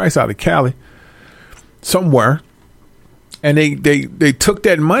going price out of Cali somewhere. And they took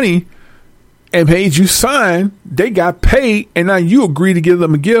that money and made you sign. They got paid, and now you agree to give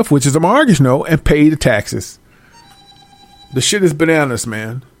them a gift, which is a mortgage note, and pay the taxes. The shit is bananas,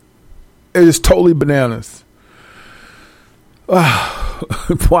 man. It is totally bananas.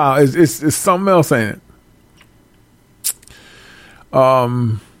 Wow, it's something else, ain't it?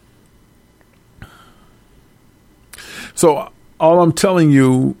 So all I'm telling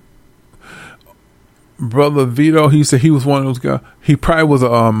you, Brother Vito, he said he was one of those guys. He probably was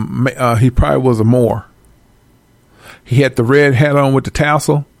a Moor. He had the red hat on with the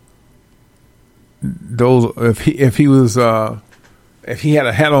tassel. Those if he had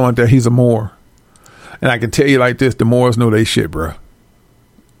a hat on there, he's a Moor. And I can tell you like this, the Moors know they shit, bro.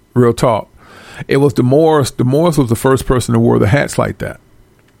 Real talk. It was the Moors. The Moors was the first person that wore the hats like that.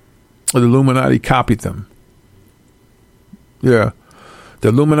 The Illuminati copied them. Yeah. The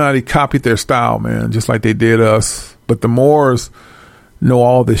Illuminati copied their style, man, just like they did us. But the Moors know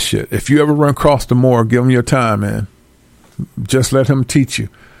all this shit. If you ever run across the Moor, give them your time, man. Just let him teach you.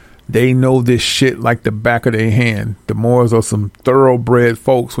 They know this shit like the back of their hand. The Moors are some thoroughbred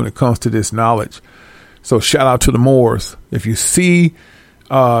folks when it comes to this knowledge. So shout out to the Moors. If you see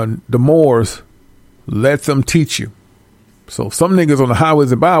the Moors, let them teach you. So some niggas on the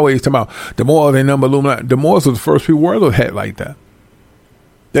highways and byways talking about the Moors ain't number Illuminati. The Moors were the first people who wore a hat like that.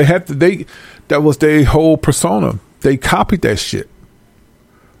 That was their whole persona. They copied that shit.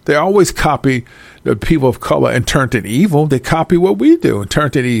 They always copy the people of color and turned it evil. They copy what we do and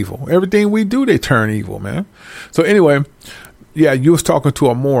turned it evil. Everything we do, they turn evil, man. So anyway, yeah, you was talking to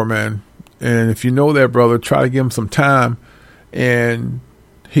a Moor, man. And if you know that brother, try to give him some time, and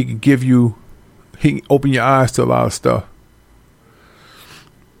he can open your eyes to a lot of stuff.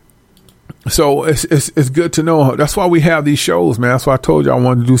 So it's good to know. That's why we have these shows, man. That's why I told you I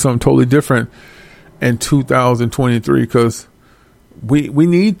wanted to do something totally different in 2023, because we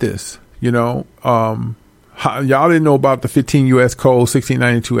need this, you know. Y'all didn't know about the 15 U.S. Code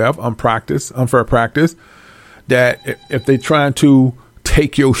 1692F, unfair practice, that if they trying to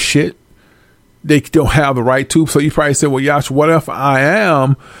take your shit, they don't have the right to. So you probably said, well, Yash, what if I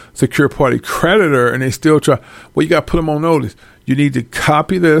am secure party creditor and they still try? Well, you got to put them on notice. You need to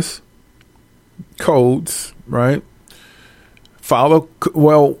copy this codes, right?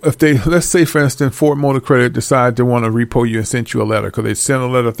 Well, if they, let's say, for instance, Ford Motor Credit decide they want to repo you and sent you a letter because they sent a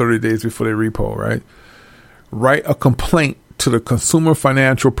letter 30 days before they repo, right? Write a complaint to the Consumer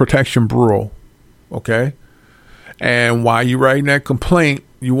Financial Protection Bureau, okay? And while you're writing that complaint,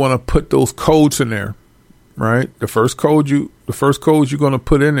 you want to put those codes in there, right? The first code you're going to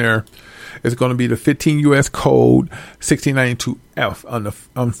put in there is going to be the 15 U.S. Code 1692F on the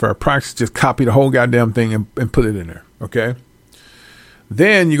unfair practice. Just copy the whole goddamn thing and put it in there, okay?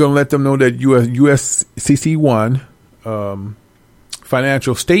 Then you're going to let them know that USCC 1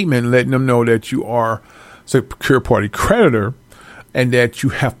 financial statement, letting them know that you are secure party creditor and that you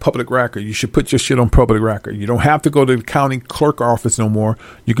have public record. You should put your shit on public record. You don't have to go to the county clerk office no more.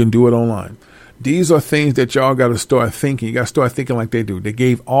 You can do it online. These are things that y'all got to start thinking. You got to start thinking like they do. They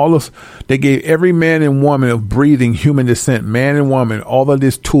gave every man and woman of breathing human descent, man and woman, all of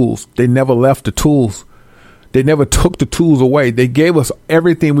these tools. They never left the tools. They never took the tools away. They gave us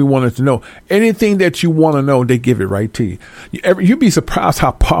everything we wanted to know. Anything that you want to know, they give it right to you. You'd be surprised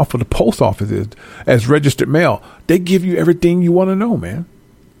how powerful the post office is as registered mail. They give you everything you want to know, man.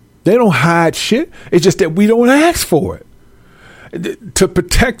 They don't hide shit. It's just that we don't ask for it. To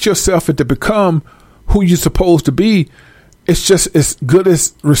protect yourself and to become who you're supposed to be, it's just as good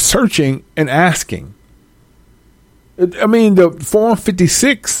as researching and asking. I mean, the Form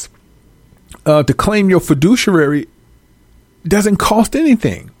 56 to claim your fiduciary doesn't cost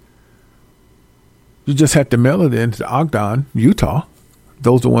anything. You just have to mail it into Ogden, Utah.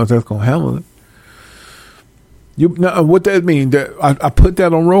 Those are the ones that's going to handle it. Now, what that mean? That I put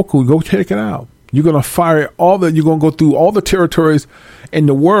that on Roku. Go check it out. You're going to fire you're going to go through all the territories in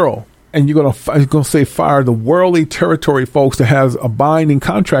the world, and you're going to say fire the worldly territory folks that has a binding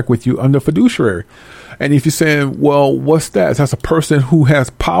contract with you under fiduciary. And if you're saying, well, what's that? That's a person who has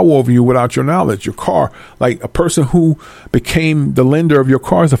power over you without your knowledge. Your car, like a person who became the lender of your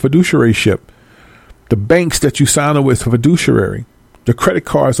car is a fiduciary ship. The banks that you sign up with are fiduciary. The credit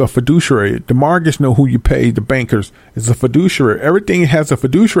cards are fiduciary. The mortgage know who you pay. The bankers is a fiduciary. Everything has a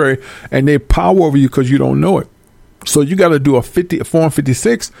fiduciary, and they power over you because you don't know it. So you got to do a Form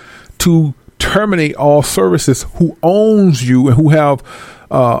 56 to terminate all services who owns you and who have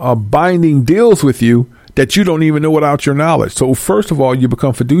binding deals with you that you don't even know without your knowledge. So first of all, you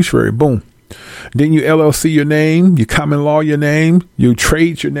become fiduciary. Boom. Then you LLC your name, you common law your name, you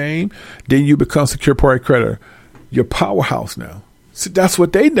trade your name. Then you become secure party creditor. You're powerhouse now. So that's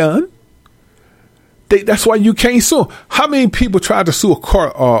what they done. That's why you can't sue. How many people tried to sue a car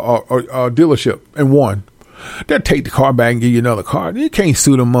a dealership and won? They'll take the car back and give you another car. You can't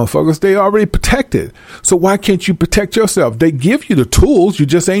sue them motherfuckers. They already protected. So why can't you protect yourself? They give you the tools. You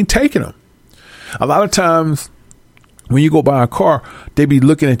just ain't taking them. A lot of times when you go buy a car, they be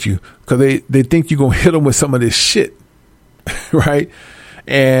looking at you because they think you're going to hit them with some of this shit. Right?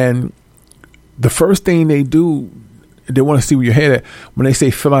 And the first thing they do, they want to see where your head at. When they say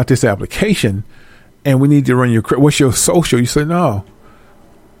fill out this application and we need to run your credit, what's your social? You say, no,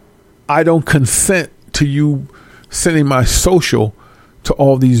 I don't consent to you sending my social to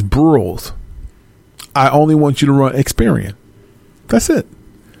all these bureaus. I only want you to run Experian. That's it.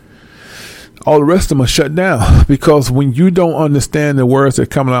 All the rest of them are shut down because when you don't understand the words that are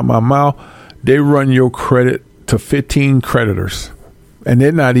coming out of my mouth, they run your credit to 15 creditors, and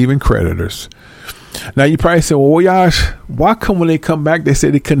they're not even creditors. Now you probably say, well, gosh, why come when they come back, they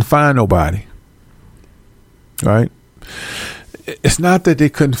say they couldn't find nobody? Right? It's not that they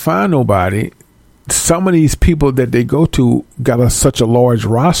couldn't find nobody. Some of these people that they go to got such a large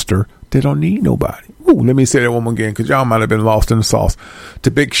roster, they don't need nobody. Ooh, let me say that one more again, because y'all might have been lost in the sauce.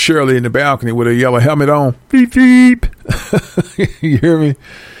 To Big Shirley in the balcony with a yellow helmet on. Beep, beep. You hear me?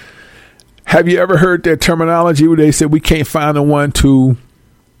 Have you ever heard that terminology where they said we can't find the one to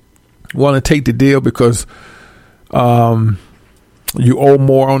want to take the deal because you owe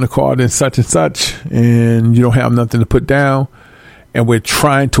more on the car than such and such, and you don't have nothing to put down, and we're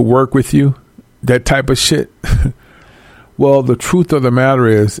trying to work with you? That type of shit. Well, the truth of the matter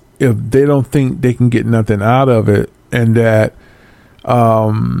is, if they don't think they can get nothing out of it, and that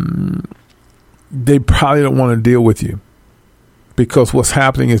they probably don't want to deal with you, because what's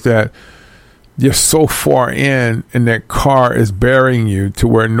happening is that you're so far in, and that car is burying you to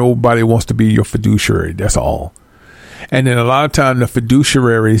where nobody wants to be your fiduciary. That's all. And then a lot of times the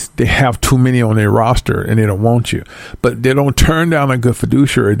fiduciaries, they have too many on their roster and they don't want you. But they don't turn down a good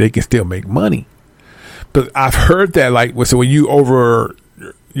fiduciary. They can still make money. But I've heard that, like, so when you're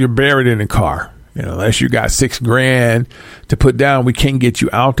buried in a car, unless you got $6,000 to put down, we can't get you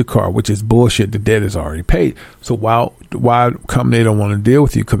out the car, which is bullshit. The debt is already paid. So why come they don't want to deal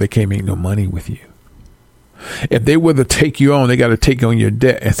with you? Because they can't make no money with you. If they were to take you on, they got to take on your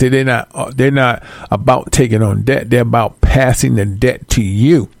debt. And say they're not about taking on debt. They're about passing the debt to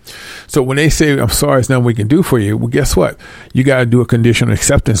you. So when they say, I'm sorry, there's nothing we can do for you. Well, guess what? You got to do a conditional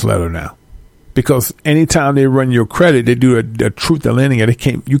acceptance letter now. Because anytime they run your credit, they do a truth of lending, and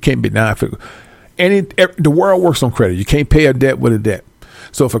you can't be denied for the world works on credit. You can't pay a debt with a debt.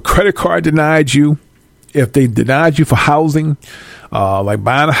 So if a credit card denied you, if they denied you for housing, like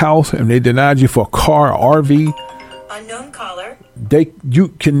buying a house, and they denied you for a car or RV, unknown caller, you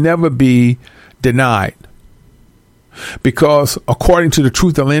can never be denied. Because according to the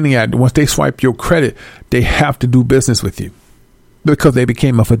Truth in Lending Act, once they swipe your credit, they have to do business with you because they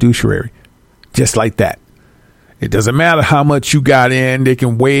became a fiduciary. Just like that. It doesn't matter how much you got in. They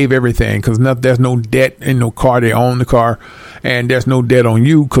can waive everything because there's no debt in no car. They own the car, and there's no debt on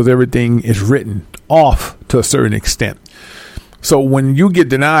you because everything is written off to a certain extent. So when you get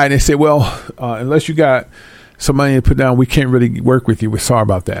denied, they say, well, unless you got some money to put down, we can't really work with you. We're sorry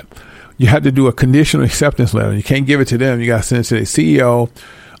about that. You have to do a conditional acceptance letter. You can't give it to them. You got to send it to the CEO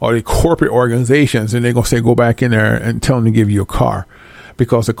or the corporate organizations, and they're going to say, go back in there and tell them to give you a car.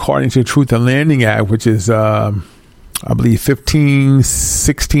 Because according to the Truth in Lending Act, which is, I believe,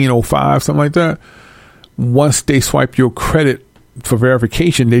 1605, something like that, once they swipe your credit for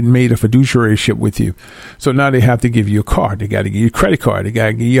verification, they made a fiduciary ship with you. So now they have to give you a card. They got to give you a credit card. They got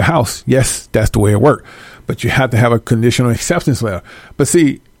to give you a house. Yes, that's the way it works. But you have to have a conditional acceptance letter. But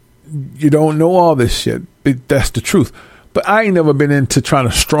see, you don't know all this shit. That's the truth. But I ain't never been into trying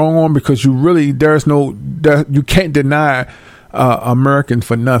to strong arm, because you can't deny American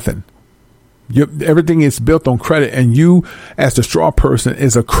for nothing. Everything is built on credit, and you, as the straw person,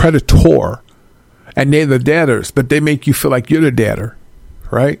 is a creditor, and they're the debtors, but they make you feel like you're the debtor,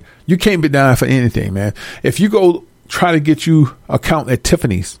 right? You can't be denied for anything, man. If you go try to get you account at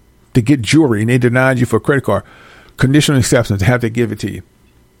Tiffany's to get jewelry, and they denied you for a credit card, conditional acceptance, they have to give it to you.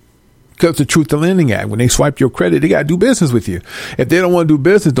 Because the Truth in Lending Act, when they swipe your credit, they got to do business with you. If they don't want to do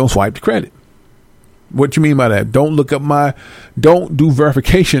business, don't swipe the credit. What you mean by that? Don't do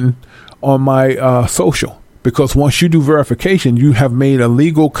verification on my social, because once you do verification, you have made a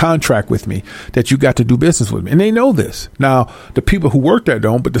legal contract with me that you got to do business with me. And they know this. Now, the people who work there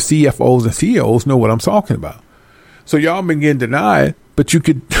don't, but the CFOs and CEOs know what I'm talking about. So y'all been getting denied, but you're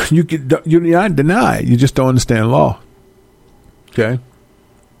not denied. You just don't understand law. Okay.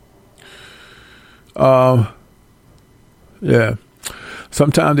 Yeah.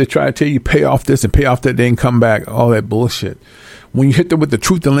 Sometimes they try to tell you pay off this and pay off that, they ain't come back. All that bullshit. When you hit them with the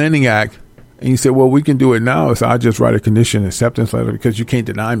Truth in Lending Act and you say, well, we can do it now, so I'll just write a condition acceptance letter because you can't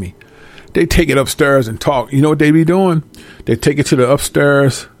deny me. They take it upstairs and talk. You know what they be doing? They take it to the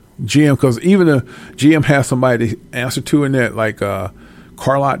upstairs GM, because even the GM has somebody to answer to in that, like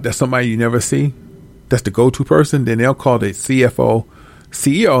car lot. That's somebody you never see. That's the go-to person. Then they'll call the CFO,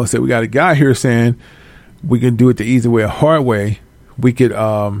 CEO, and say, we got a guy here saying we can do it the easy way or hard way. We could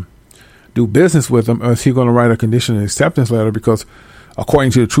do business with him, or is he going to write a conditional acceptance letter? Because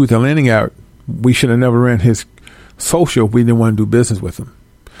according to the Truth in Lending Act, we should have never ran his social if we didn't want to do business with him.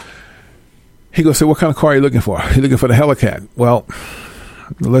 He goes, say, what kind of car are you looking for? You're looking for the Hellcat. Well,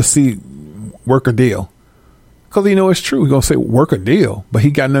 let's see, work a deal. Because it's true. He's going to say work a deal, but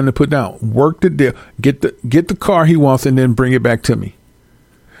he got nothing to put down. Work the deal. Get the car he wants and then bring it back to me.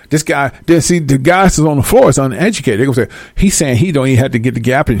 This guy, the guy that's on the floor is uneducated. They're going to say, he's saying he don't even have to get the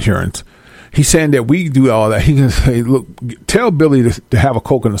gap insurance. He's saying that we do all that. He can say, look, tell Billy to have a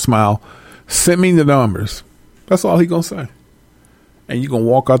Coke and a smile. Send me the numbers. That's all he's going to say. And you're going to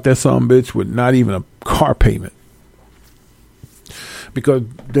walk out that son of a bitch with not even a car payment. Because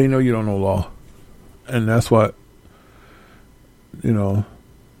they know you don't know law. And that's what,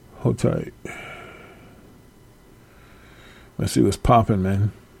 hold tight. Let's see what's popping,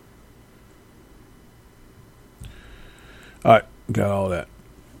 man. All right, got all that.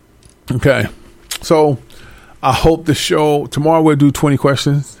 Okay, so I hope the show, tomorrow we'll do 20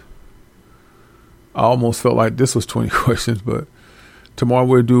 questions. I almost felt like this was 20 questions, but tomorrow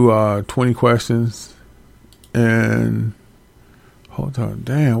we'll do 20 questions. And hold on,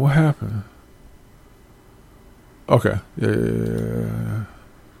 damn, what happened? Okay, yeah.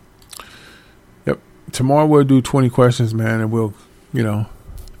 Yep, tomorrow we'll do 20 questions, man, and we'll,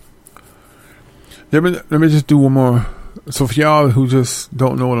 let me just do one more. So for y'all who just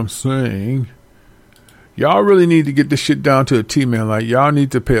don't know what I'm saying, y'all really need to get this shit down to a T, man. Like, y'all need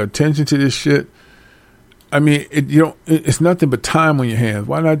to pay attention to this shit. I mean, it's nothing but time on your hands.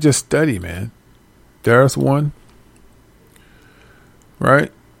 Why not just study, man? There's one.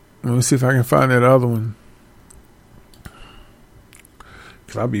 Right? Let me see if I can find that other one.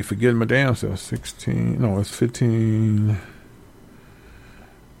 Because I'll be forgetting my damn self. 16. No, it's 15.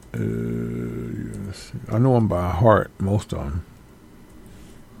 Yes. I know them by heart, most of them.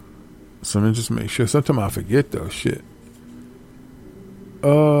 So let me just make sure. Sometimes I forget though. Shit.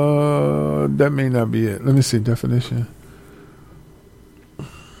 That may not be it. Let me see definition.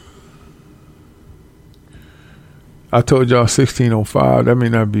 I told y'all 1605. That may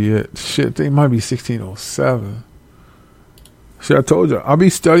not be it. Shit, they might be 1607. See, I told you, I'll be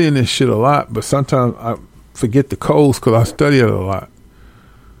studying this shit a lot, but sometimes I forget the codes because I study it a lot.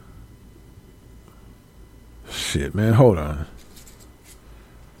 Shit, man, hold on.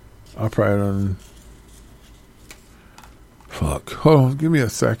 I probably done. Fuck, hold on, give me a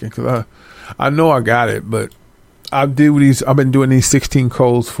second, because I know I got it, but I've been doing these 16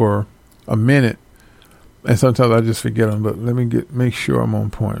 codes for a minute, and sometimes I just forget them. But let me make sure I'm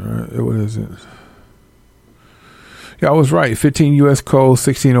on point. Right? What is it? Yeah, I was right. 15 U.S. Code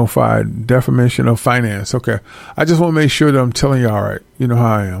 1605, definition of finance. Okay. I just want to make sure that I'm telling you all right. You know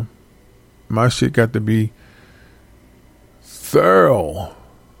how I am. My shit got to be thorough.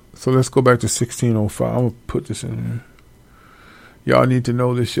 So let's go back to 1605. I'm going to put this in here. Y'all need to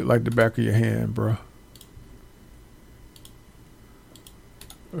know this shit like the back of your hand, bro.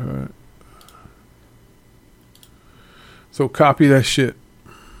 All right. So copy that shit.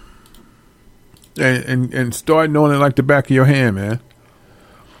 And start knowing it like the back of your hand, man.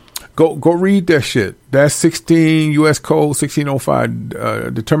 Go read that shit. That's 16 U.S. Code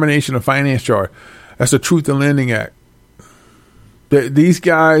 1605, Determination of Finance Charge. That's the Truth in Lending Act. These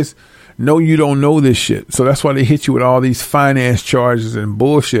guys know you don't know this shit. So that's why they hit you with all these finance charges and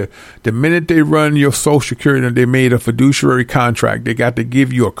bullshit. The minute they run your Social Security and they made a fiduciary contract, they got to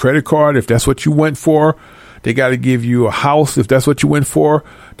give you a credit card if that's what you went for. They got to give you a house if that's what you went for.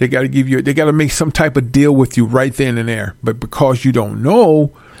 They got to make some type of deal with you right then and there. But because you don't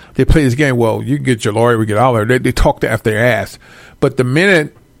know, they play this game. Well, you get your lawyer, we get all there. They talk to after their ass. But the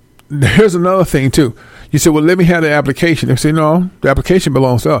minute, here's another thing too. You say, well, let me have the application. They say, no, the application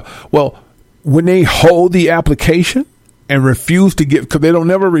belongs to us. Well, when they hold the application and refuse to give, because they don't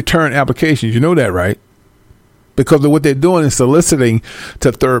never return applications. You know that, right? Because of what they're doing is soliciting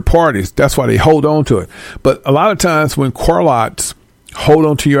to third parties. That's why they hold on to it. But a lot of times when Corlots hold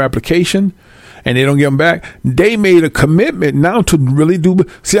on to your application and they don't give them back, they made a commitment now to really do.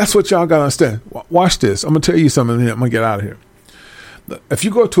 See, that's what y'all got to understand. Watch this. I'm going to tell you something. I'm going to get out of here. If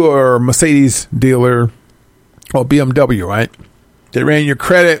you go to a Mercedes dealer or BMW, right? They ran your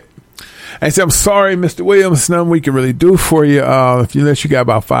credit and say, I'm sorry, Mr. Williams, nothing we can really do for you. Unless you got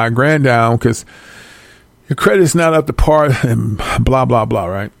about $5,000 down because your credit's not up to par and blah, blah, blah,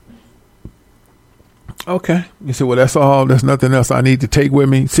 right? Okay. You say, well, that's all. There's nothing else I need to take with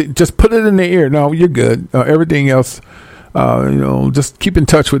me. See, just put it in the ear. No, you're good. Everything else, just keep in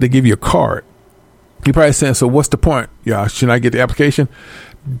touch with. They give you a card. You're probably saying, so what's the point? Yeah, should I get the application?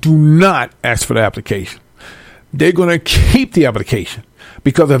 Do not ask for the application. They're going to keep the application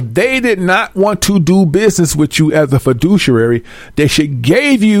because if they did not want to do business with you as a fiduciary, they should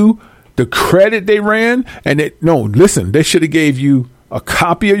give you the credit they ran. And they should have gave you a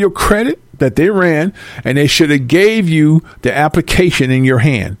copy of your credit that they ran, and they should have gave you the application in your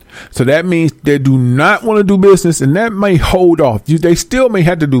hand. So that means they do not want to do business, and that may hold off. They still may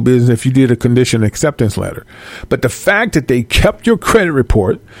have to do business if you did a condition acceptance letter. But the fact that they kept your credit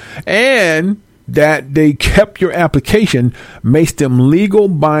report and that they kept your application makes them legal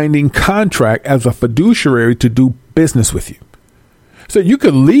binding contract as a fiduciary to do business with you. So you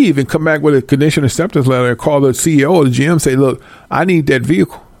could leave and come back with a condition acceptance letter and call the CEO or the GM and say, look, I need that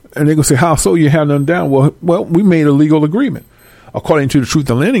vehicle. And they're going to say, how so? You have them down. Well, we made a legal agreement. According to the Truth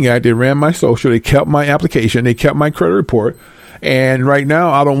in Lending Act, they ran my social. They kept my application. They kept my credit report. And right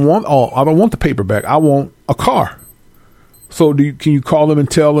now, I don't want the paperback. I want a car. So can you call them and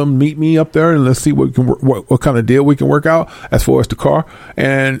tell them, meet me up there and let's see what kind of deal we can work out as far as the car.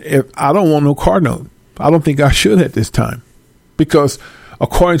 And if I don't want no car note, I don't think I should at this time. Because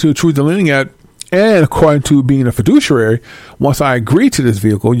according to the Truth in Lending Act, and according to being a fiduciary, once I agree to this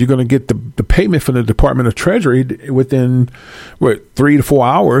vehicle, you're going to get the payment from the Department of Treasury within 3 to 4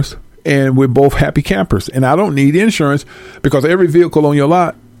 hours, and we're both happy campers. And I don't need insurance because every vehicle on your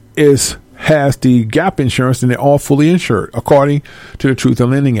lot has the gap insurance, and they're all fully insured according to the Truth in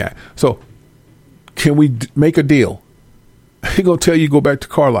Lending Act. So, can we make a deal? He's going to tell you go back to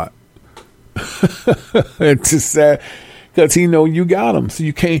car lot. It's just sad. Because he know you got them. So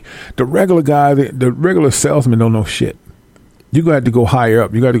you can't, the regular guy, the regular salesman don't know shit. You're going to have to go higher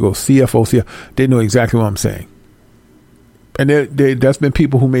up. You got to go CFO. They know exactly what I'm saying. And that's been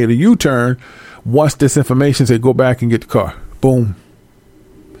people who made a U-turn once this information said, go back and get the car. Boom.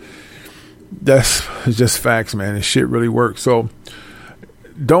 That's just facts, man. This shit really works. So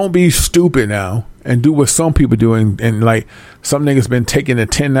don't be stupid now and do what some people do. And like some niggas been taking the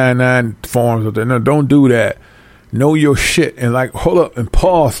 1099 forms. No, don't do that. Know your shit and like hold up and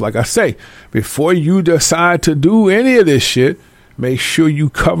pause. Like I say, before you decide to do any of this shit, make sure you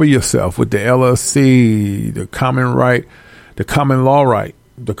cover yourself with the LLC, the common right, the common law right.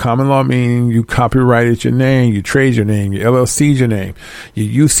 The common law meaning you copyrighted your name, you trade your name, your LLC's your name,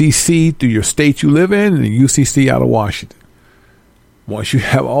 your UCC through your state you live in, and the UCC out of Washington. Once you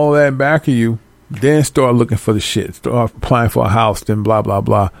have all that back of you, then start looking for the shit. Start applying for a house, then blah, blah,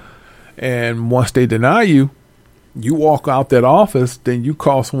 blah. And once they deny you, you walk out that office, then you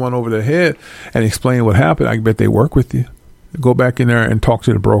call someone over their head and explain what happened. I bet they work with you. Go back in there and talk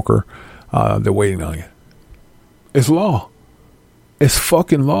to the broker. They're waiting on you. It's law. It's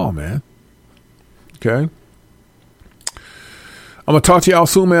fucking law, man. Okay? I'm going to talk to y'all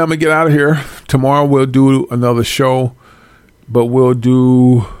soon, man. I'm going to get out of here. Tomorrow we'll do another show, but we'll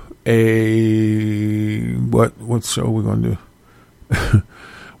do a... What show we're going to do?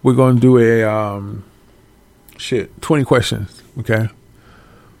 We're going to do a... 20 questions. Okay.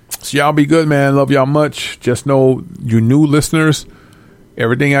 So y'all be good, man. Love y'all much. Just know you new listeners,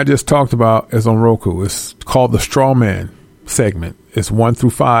 everything I just talked about is on Roku. It's called the Straw Man segment. It's 1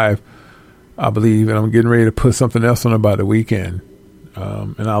 through 5, I believe. And I'm getting ready to put something else on about the weekend.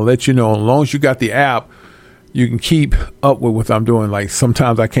 And I'll let you know, as long as you got the app, you can keep up with what I'm doing. Like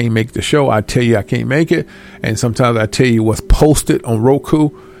sometimes I can't make the show. I tell you I can't make it. And sometimes I tell you what's posted on Roku.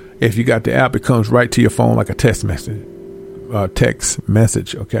 If you got the app, it comes right to your phone like a text message.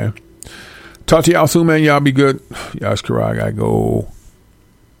 Okay. Talk to y'all soon, man. Y'all be good. Yash Karai, I gotta go.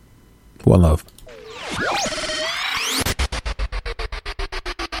 One love.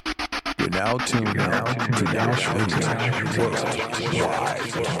 You're now tuned in to Yash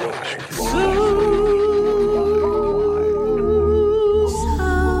Radio.